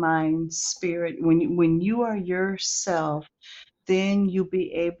 body, mind, spirit, when you are yourself, then you'll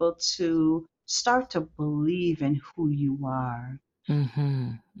be able to start to believe in who you are.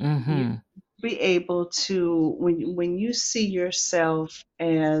 Mm-hmm. You Mm-hmm. be able to when you see yourself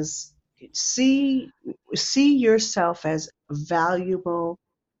as see see yourself as valuable.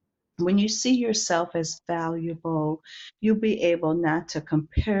 When you see yourself as valuable, you'll be able not to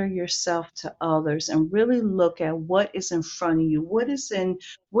compare yourself to others and really look at what is in front of you, what is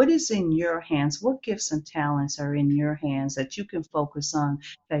in your hands, what gifts and talents are in your hands that you can focus on,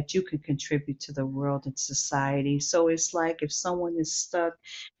 that you can contribute to the world and society. So it's like if someone is stuck,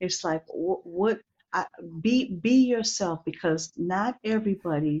 it's like what I, be yourself, because not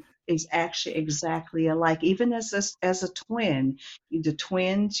everybody is actually exactly alike. Even as a twin, the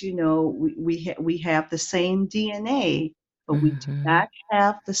twins, you know, we have the same DNA, but we do Mm-hmm. not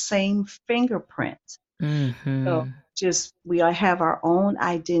have the same fingerprints. So Mm-hmm. just we all have our own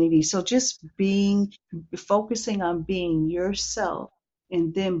identity. So just focusing on being yourself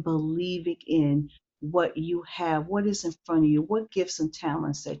and then believing in what you have, what is in front of you, what gifts and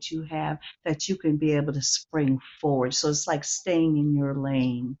talents that you have that you can be able to spring forward. So it's like staying in your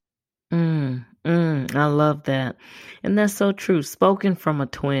lane. I love that. And that's so true. Spoken from a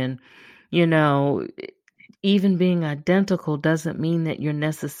twin, you know, even being identical doesn't mean that you're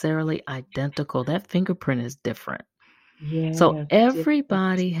necessarily identical. That fingerprint is different. So Yes, yes,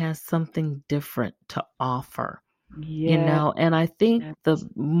 everybody has something different to offer, yes, and I think the yes.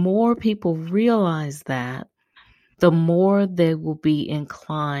 more people realize that, the more they will be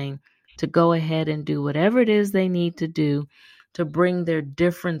inclined to go ahead and do whatever it is they need to do to bring their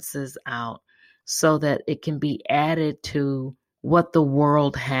differences out so that it can be added to what the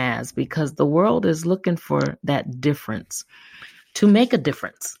world has, because the world is looking for that difference to make a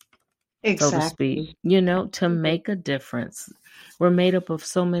difference, so to speak, Exactly. to make a difference. We're made up of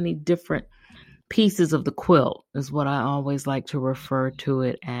so many different pieces of the quilt, is what I always like to refer to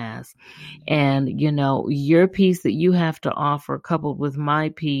it as. And, your piece that you have to offer, coupled with my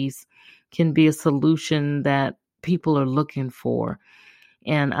piece, can be a solution that people are looking for.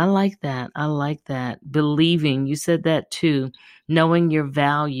 And I like that. I like that. Believing, you said that too, knowing your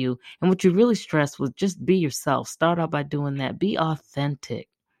value. And what you really stressed was just be yourself. Start out by doing that. Be authentic.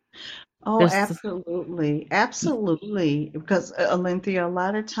 Oh, There's, absolutely. Absolutely. Because Olympia, a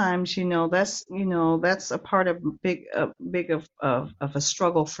lot of times, that's a part of big of a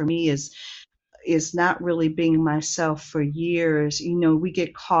struggle for me is not really being myself for years. You know, we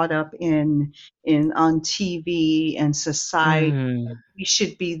get caught up in on TV and society. mm, We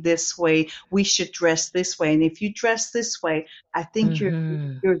should be this way. We should dress this way. And if you dress this way, I think mm-hmm,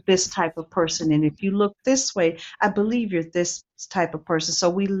 you're this type of person. And if you look this way, I believe you're this type of person. So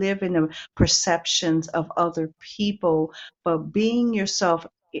we live in the perceptions of other people, but being yourself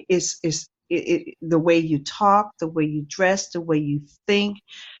the way you talk, the way you dress, the way you think,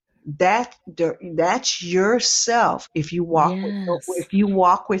 that's yourself. yes, If you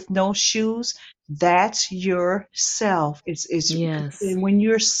walk with no shoes, that's yourself. It's yes, and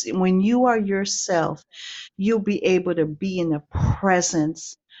when you are yourself, you'll be able to be in the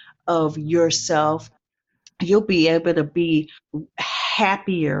presence of yourself. You'll be able to be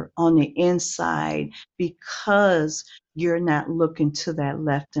happier on the inside because you're not looking to that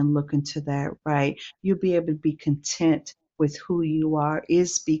left and looking to that right. You'll be able to be content with who you are,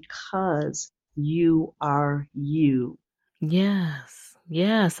 is because you are you. yes,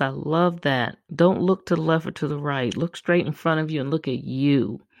 yes. I love that. Don't look to the left or to the right. Look straight in front of you and look at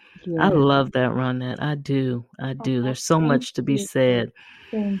you. I Yeah. love that, Ronette. I do. I do. Oh, There's so thank much to be you. said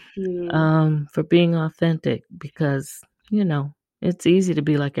Thank you. for being authentic, because, it's easy to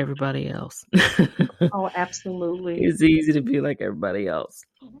be like everybody else. Oh, absolutely. It's easy to be like everybody else.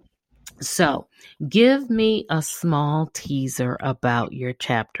 So, give me a small teaser about your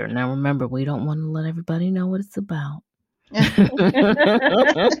chapter. Now, remember, we don't want to let everybody know what it's about. But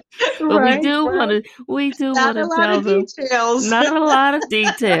Right, right. we do Not want a to lot tell of them details. not a lot of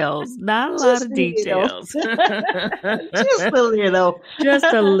details, not a lot Just of a little. details. Just a little.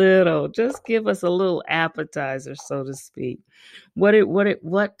 Just a little. Just give us a little appetizer, so to speak.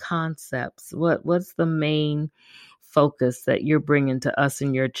 What concepts? What's the main focus that you're bringing to us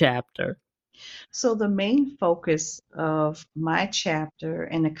in your chapter? So, the main focus of my chapter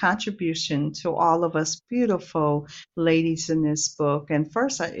and the contribution to all of us beautiful ladies in this book, and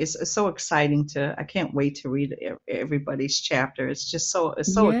first, it's so exciting I can't wait to read everybody's chapter. It's so,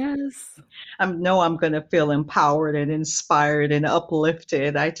 Yes, I know I'm going to feel empowered and inspired and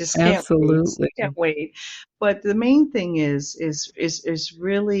uplifted. I just can't wait. absolutely. Can't wait. But the main thing is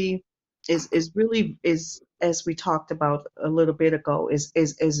really is as we talked about a little bit ago is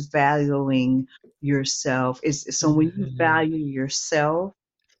valuing yourself. Is so when you Mhm. value yourself,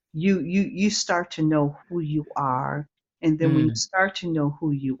 you start to know who you are, and then when you Mm, start to know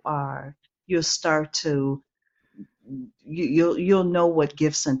who you are, you'll start to you'll know what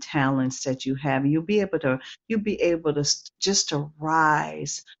gifts and talents that you have, and you'll be able to just to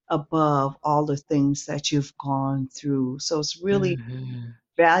rise above all the things that you've gone through. So it's really mhm,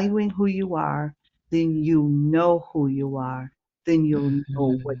 valuing who you are, then you know who you are, then you'll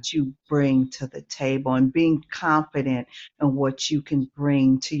know mhm, what you bring to the table, and being confident in what you can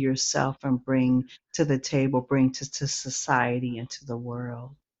bring to yourself and bring to the table, bring to society and to the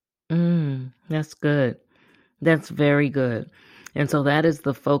world. That's good. That's very good. And so that is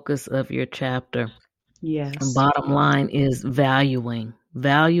the focus of your chapter. Yes. Bottom line is valuing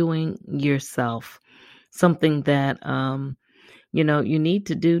yourself. Something that you need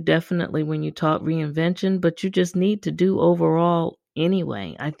to do definitely when you talk reinvention, but you just need to do overall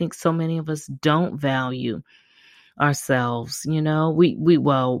anyway. I think so many of us don't value ourselves. We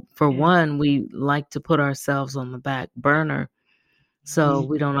for Yeah. one, we like to put ourselves on the back burner. So Yeah.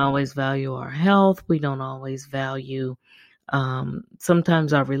 we don't always value our health. We don't always value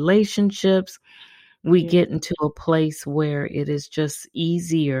sometimes our relationships. We Yeah. get into a place where it is just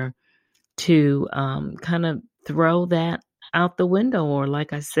easier to kind of throw that out the window. Or,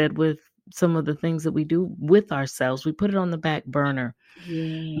 like I said, with some of the things that we do with ourselves, we put it on the back burner.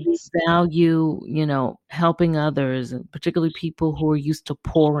 We Yes. value, helping others, and particularly people who are used to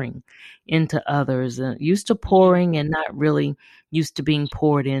pouring into others, used to Yeah. pouring and not really used to being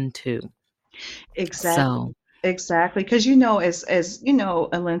poured into. Exactly. So, Exactly. Because as you know,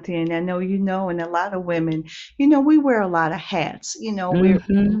 Olympia, and I know you know, and a lot of women, we wear a lot of hats. We're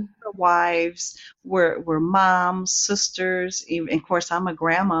hmm wives, we're moms, sisters. Even, of course, I'm a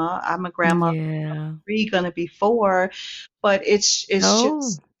grandma. I'm a grandma. yeah. 3, gonna be 4. But it's Oh,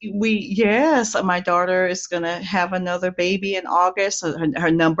 just yes, my daughter is gonna have another baby in August. So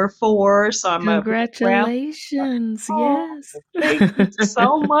her number 4. So I'm a grandma. congratulations. Oh, Yes. thank you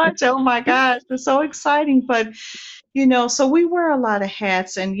so much. Oh my gosh, it's so exciting. But so we wear a lot of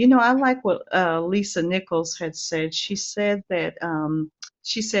hats, and I like what Lisa Nichols had said. She said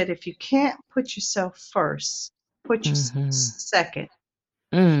if you can't put yourself first, put yourself hmm second.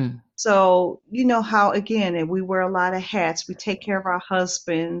 Mm, So, you know how, again, and we wear a lot of hats. We take care of our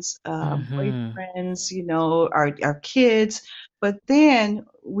husbands, hmm boyfriends, our kids, but then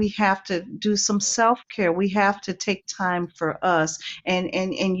we have to do some self-care. We have to take time for us,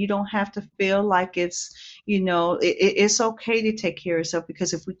 and you don't have to feel like it's okay to take care of yourself,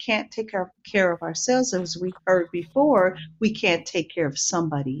 because if we can't take care of ourselves, as we heard before, we can't take care of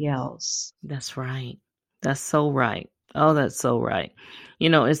somebody else. That's right. That's so right. Oh, that's so right.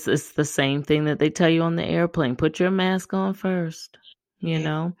 It's the same thing that they tell you on the airplane. Put your mask on first, you Yeah,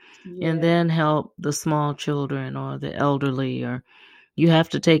 know, and yeah. then help the small children or the elderly, or you have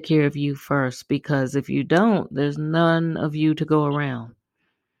to take care of you first, because if you don't, there's none of you to go around.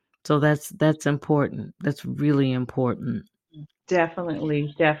 So that's important. That's really important.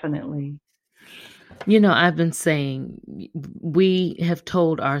 Definitely, definitely. I've been saying we have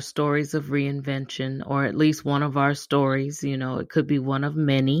told our stories of reinvention, or at least one of our stories. It could be one of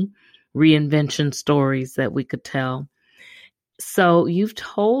many reinvention stories that we could tell. So you've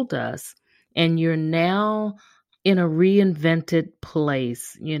told us, and you're now in a reinvented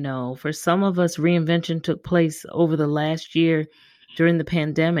place. For some of us, reinvention took place over the last year during the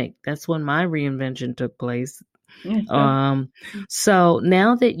pandemic. That's when my reinvention took place. Um, so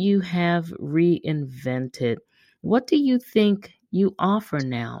now that you have reinvented, what do you think you offer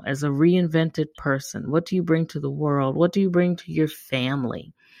now as a reinvented person? What do you bring to the world? What do you bring to your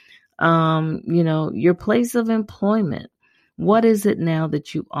family? Your place of employment. What is it now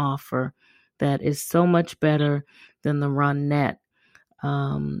that you offer that is so much better than the Ronette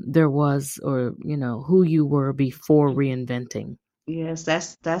there was, or, who you were before reinventing? Yes,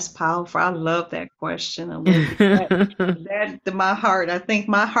 that's powerful. I love that question, Olivia. My heart, I think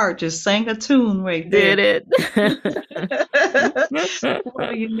my heart just sang a tune right there. Did it?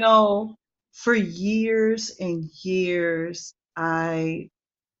 Well, for years and years, I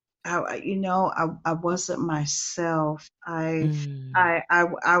wasn't myself. Mm,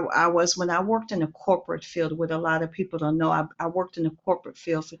 I was, when I worked in the corporate field, what a lot of people don't know. I worked in the corporate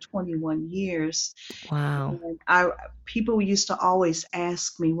field for 21 years, wow. and people used to always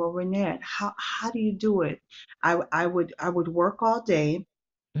ask me, "Well, Renette, how do you do it?" I would work all day,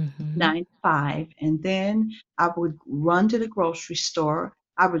 Mm-hmm. 9 to 5, and then I would run to the grocery store.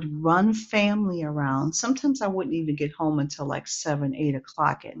 I would run family around. Sometimes I wouldn't even get home until like 7, 8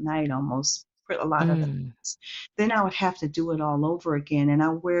 o'clock at night, almost for a lot of the Mm, nights. Then I would have to do it all over again, and I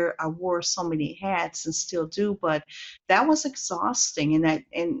wore so many hats and still do, but that was exhausting. And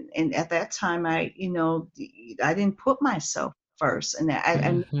at that time, I didn't put myself first, and I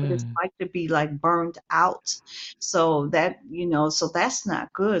know what it's mm-hmm. like to be like burned out. So that's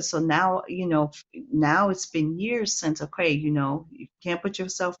not good. So now, now it's been years since, okay, you can't put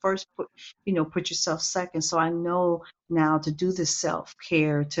yourself first, put yourself second. So I know now to do the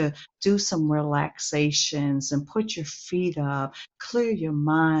self-care, to do some relaxations and put your feet up, clear your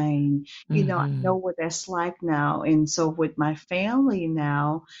mind. I Mm-hmm. know what that's like now. And so with my family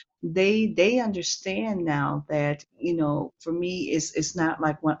now, they understand now that, for me, it's not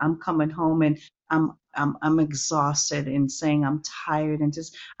like when I'm coming home and I'm exhausted and saying I'm tired, and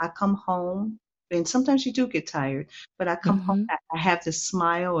just I come home, and sometimes you do get tired, but I come home, Mm-hmm. I have this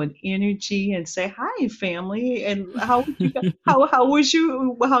smile and energy and say, "Hi, family, and how was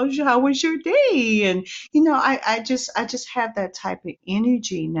you? How was your day?" And I just have that type of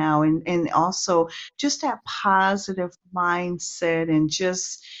energy now, and also just that positive mindset, and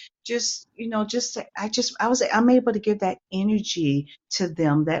I'm able to give that energy to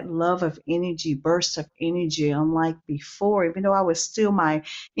them, that love of energy, burst of energy, unlike before. Even though I was still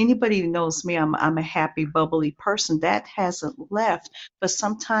anybody who knows me, I'm a happy, bubbly person. That hasn't left, but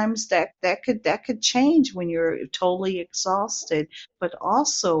sometimes that could change when you're totally exhausted. But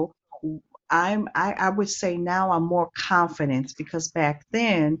also, I would say now I'm more confident, because back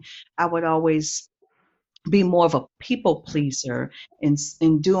then I would always be more of a people pleaser in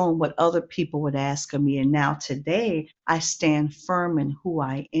doing what other people would ask of me. And now today, I stand firm in who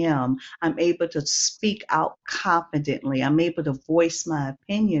I am. I'm able to speak out confidently. I'm able to voice my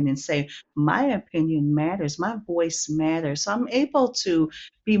opinion and say, my opinion matters, my voice matters. So I'm able to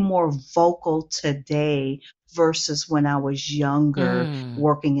be more vocal today versus when I was younger Mm,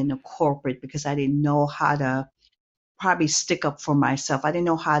 working in the corporate, because I didn't know how to probably stick up for myself. I didn't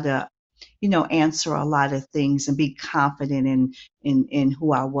know how to, answer a lot of things and be confident in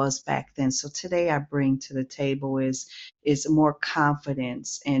who I was back then. So today I bring to the table is more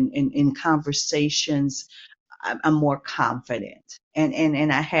confidence, and in conversations I'm more confident,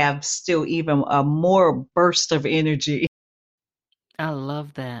 and I have still even a more burst of energy. I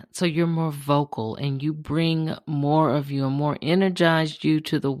love that. So you're more vocal and you bring more of you, a more energized you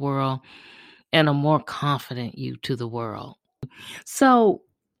to the world and a more confident you to the world. So,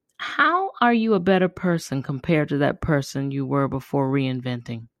 how are you a better person compared to that person you were before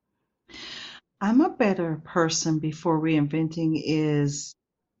reinventing? I'm a better person before reinventing is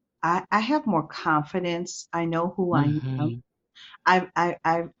I have more confidence. I know who I am. Mm-hmm.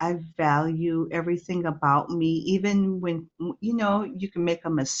 I value everything about me, even when you can make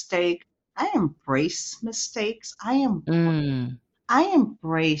a mistake. I embrace mistakes. Mm. I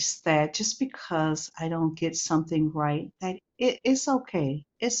embrace that just because I don't get something right, that it's okay.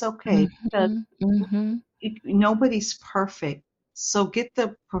 It's okay, because Mm-hmm. Mm-hmm. nobody's perfect. So get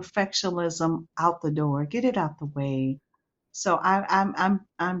the perfectionism out the door. Get it out the way. So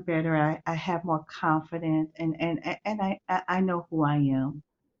I'm better. I have more confidence, and I know who I am.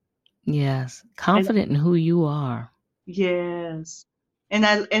 Yes. And Confident in who you are. yes, and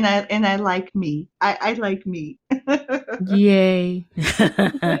I like me. I like me. Yay.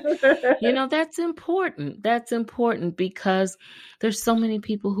 That's important. That's important because there's so many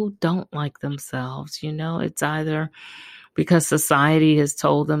people who don't like themselves. It's either because society has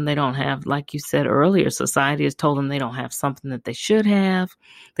told them they don't have, like you said earlier, society has told them they don't have something that they should have.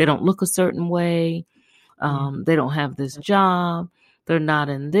 They don't look a certain way. Yeah. They don't have this job. They're not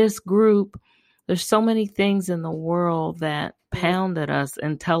in this group. There's so many things in the world that pound at us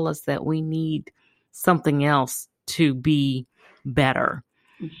and tell us that we need something else to be better.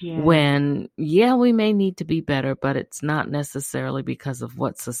 Yeah. When, yeah, we may need to be better, but it's not necessarily because of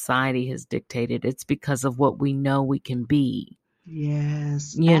what society has dictated. It's because of what we know we can be.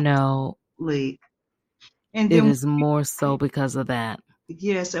 Yes, You know, absolutely. And it then, is more so because of that.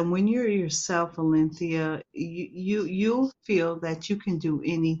 yes, and when you're yourself, Olympia, you'll feel that you can do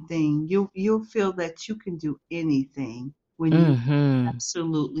anything. You'll feel that you can do anything when you Mm-hmm.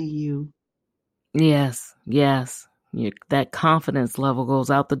 absolutely you. Yes, yes. That confidence level goes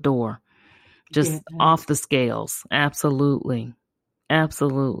out the door, just off Yes. the scales. Absolutely.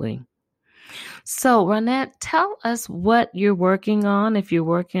 Absolutely. So, Ronette, tell us what you're working on, if you're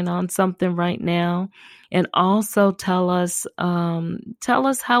working on something right now, and also tell us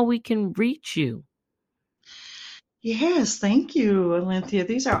how we can reach you. Yes, thank you, Olympia.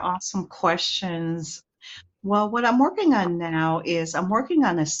 These are awesome questions. Well, what I'm working on now is I'm working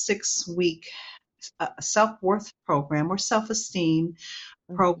on a 6-week self-worth program or self-esteem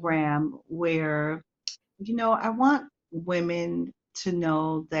Mhm. program where, I want women to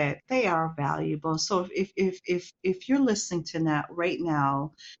know that they are valuable. So if you're listening to that right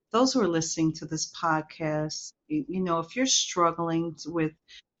now, those who are listening to this podcast, if you're struggling with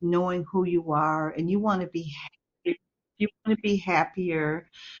knowing who you are and you want to be happier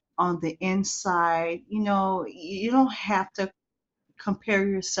on the inside, you don't have to compare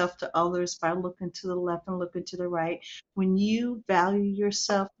yourself to others by looking to the left and looking to the right. When you value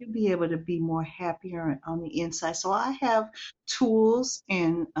yourself, you'll be able to be more happier on the inside. So I have tools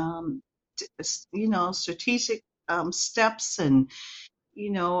and strategic steps, and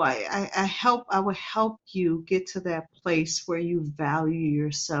I will help you get to that place where you value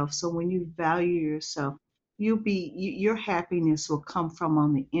yourself. So when you value yourself, your happiness will come from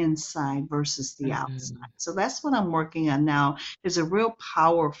on the inside versus the outside. Mhm. So that's what I'm working on now, is a real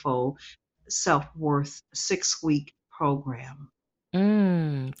powerful self-worth 6-week program.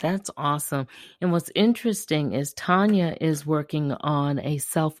 That's awesome. And what's interesting is Tanya is working on a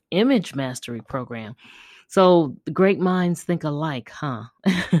self-image mastery program. So the great minds think alike, huh?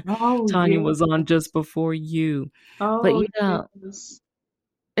 Oh, Tanya yeah. was on just before you. But Oh, yeah, yes.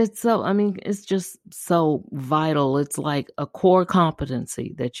 it's just so vital. It's like a core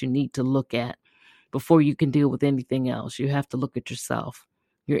competency that you need to look at before you can deal with anything else. You have to look at yourself,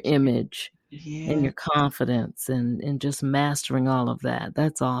 your image, and Yeah. your confidence, and just mastering all of that.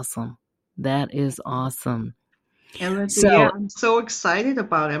 That's awesome. That is awesome. And yeah, So, I'm so excited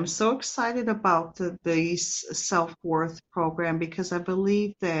about it. I'm so excited about the self-worth program because I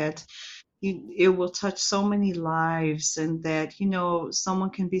believe that it will touch so many lives, and that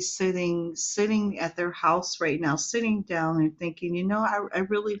someone can be sitting at their house right now, sitting down and thinking, I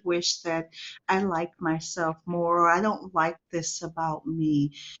really wish that I liked myself more, or I don't like this about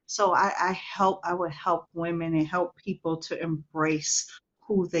me. So I would help women and help people to embrace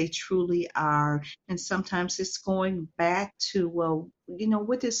who they truly are. And sometimes it's going back to, well,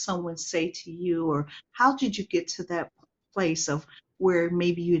 what did someone say to you, or how did you get to that place of where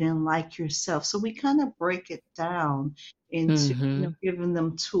maybe you didn't like yourself. So we kind of break it down into, mm-hmm. giving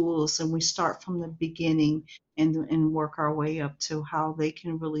them tools, and we start from the beginning and work our way up to how they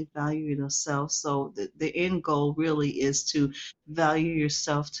can really value themselves. So the end goal really is to value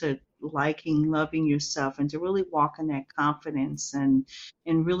yourself, to liking, loving yourself, and to really walk in that confidence and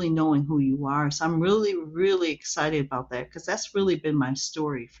really knowing who you are. So I'm really, really excited about that because that's really been my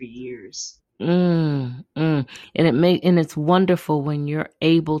story for years. And it's wonderful when you're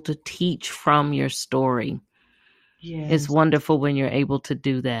able to teach from your story. It's Yes. wonderful when you're able to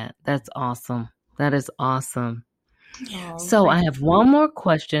do that. That's awesome. That is awesome. Oh, So thank I have one more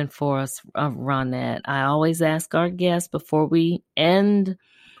question for us, Ronette. I always ask our guests before we end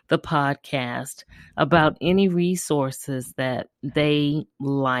the podcast about any resources that they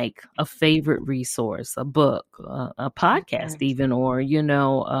like, a favorite resource, a book, a podcast, you. even, or, I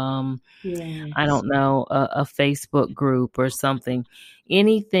Yes. don't know, a Facebook group or something.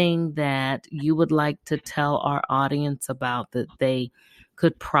 Anything that you would like to tell our audience about that they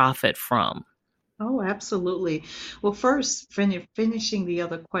could profit from. Oh, absolutely. Well, first, finishing the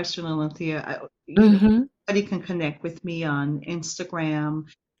other question, Olympia, Mm-hmm. anybody can connect with me on Instagram,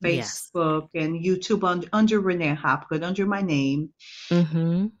 Yes. Facebook, and YouTube under Renee Hopgood, under my name.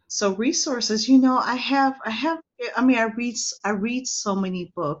 Mm-hmm. So resources, I mean, I read so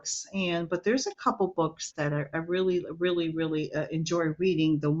many books, but there's a couple books that I really, really, really enjoy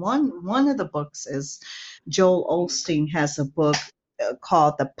reading. One of the books is Joel Osteen has a book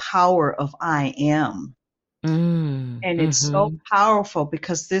called The Power of I Am. And it's so Mm-hmm. powerful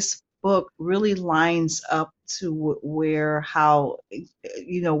because this book really lines up to how,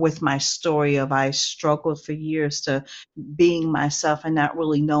 with my story of I struggled for years to being myself and not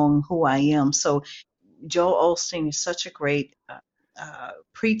really knowing who I am. So Joel Osteen is such a great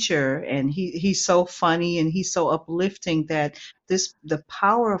preacher, and he's so funny and he's so uplifting that the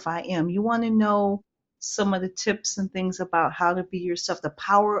power of I am. You want to know some of the tips and things about how to be yourself, the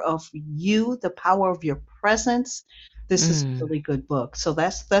power of you, the power of your presence. This is a really good book. So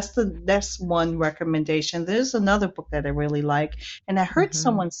that's one recommendation. There's another book that I really like, and I heard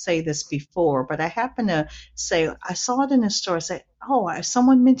someone say this before, but I happen to say I saw it in a store. I said, "Oh,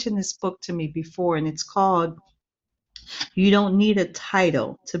 someone mentioned this book to me before," and it's called "You Don't Need a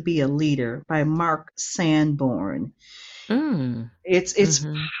Title to Be a Leader" by Mark Sanborn. It's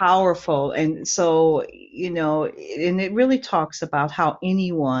powerful, and so and it really talks about how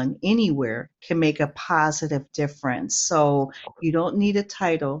anyone anywhere can make a positive difference. So you don't need a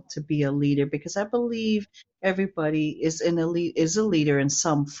title to be a leader, because I believe everybody is a leader in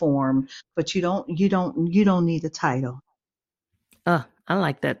some form, but you don't need a title. I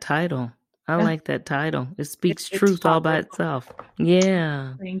like that title. It speaks It's truth all by powerful. itself.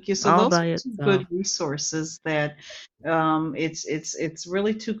 Yeah. Thank you. So All those by are two itself. good resources that it's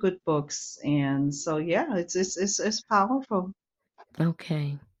really two good books, and so yeah, it's powerful.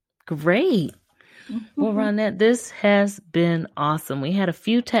 Okay. Great. Well, Ronette, this has been awesome. We had a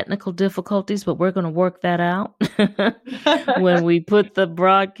few technical difficulties, but we're going to work that out when we put the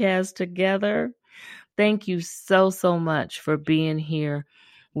broadcast together. Thank you so much for being here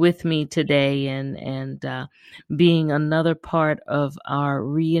with me today and being another part of our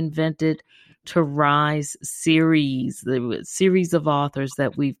Reinvented to Rise series, the series of authors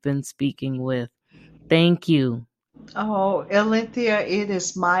that we've been speaking with. Thank you. Oh, Elinthia, it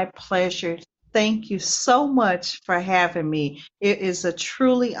is my pleasure. Thank you so much for having me. It is a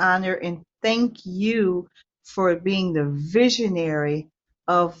truly honor, and thank you for being the visionary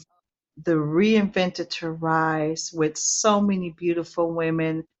of the Reinvented to Rise with so many beautiful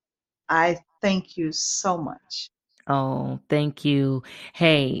women. I thank you so much. Oh, thank you.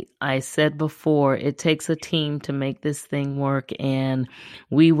 Hey, I said before, it takes a team to make this thing work, and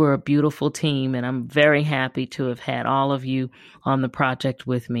we were a beautiful team, and I'm very happy to have had all of you on the project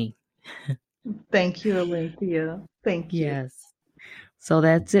with me. Thank you, Olympia. Thank you. Yes. So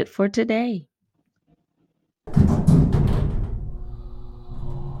that's it for today.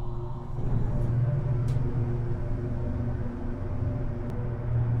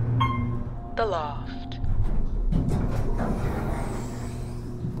 The Loft.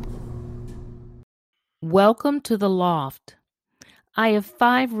 Welcome to The Loft. I have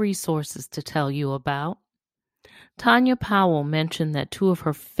 5 resources to tell you about. Tanya Powell mentioned that 2 of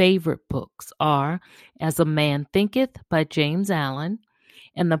her favorite books are As a Man Thinketh by James Allen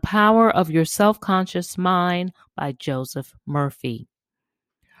and The Power of Your Self-Conscious Mind by Joseph Murphy.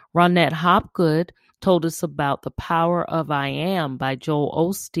 Ronette Hopgood told us about The Power of I Am by Joel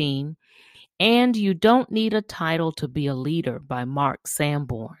Osteen and You Don't Need a Title to Be a Leader by Mark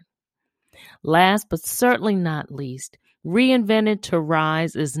Sanborn. Last but certainly not least, Reinvented to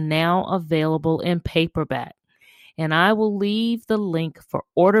Rise is now available in paperback, and I will leave the link for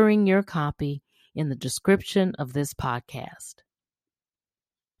ordering your copy in the description of this podcast.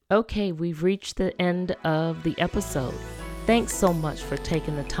 Okay, we've reached the end of the episode. Thanks so much for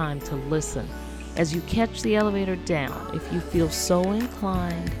taking the time to listen. As you catch the elevator down, if you feel so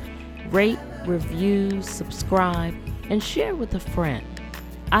inclined, rate, review, subscribe, and share with a friend.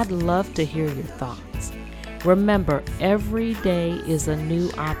 I'd love to hear your thoughts. Remember, every day is a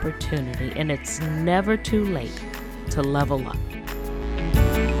new opportunity, and it's never too late to level up.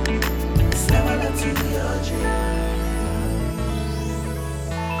 Step up to your dream.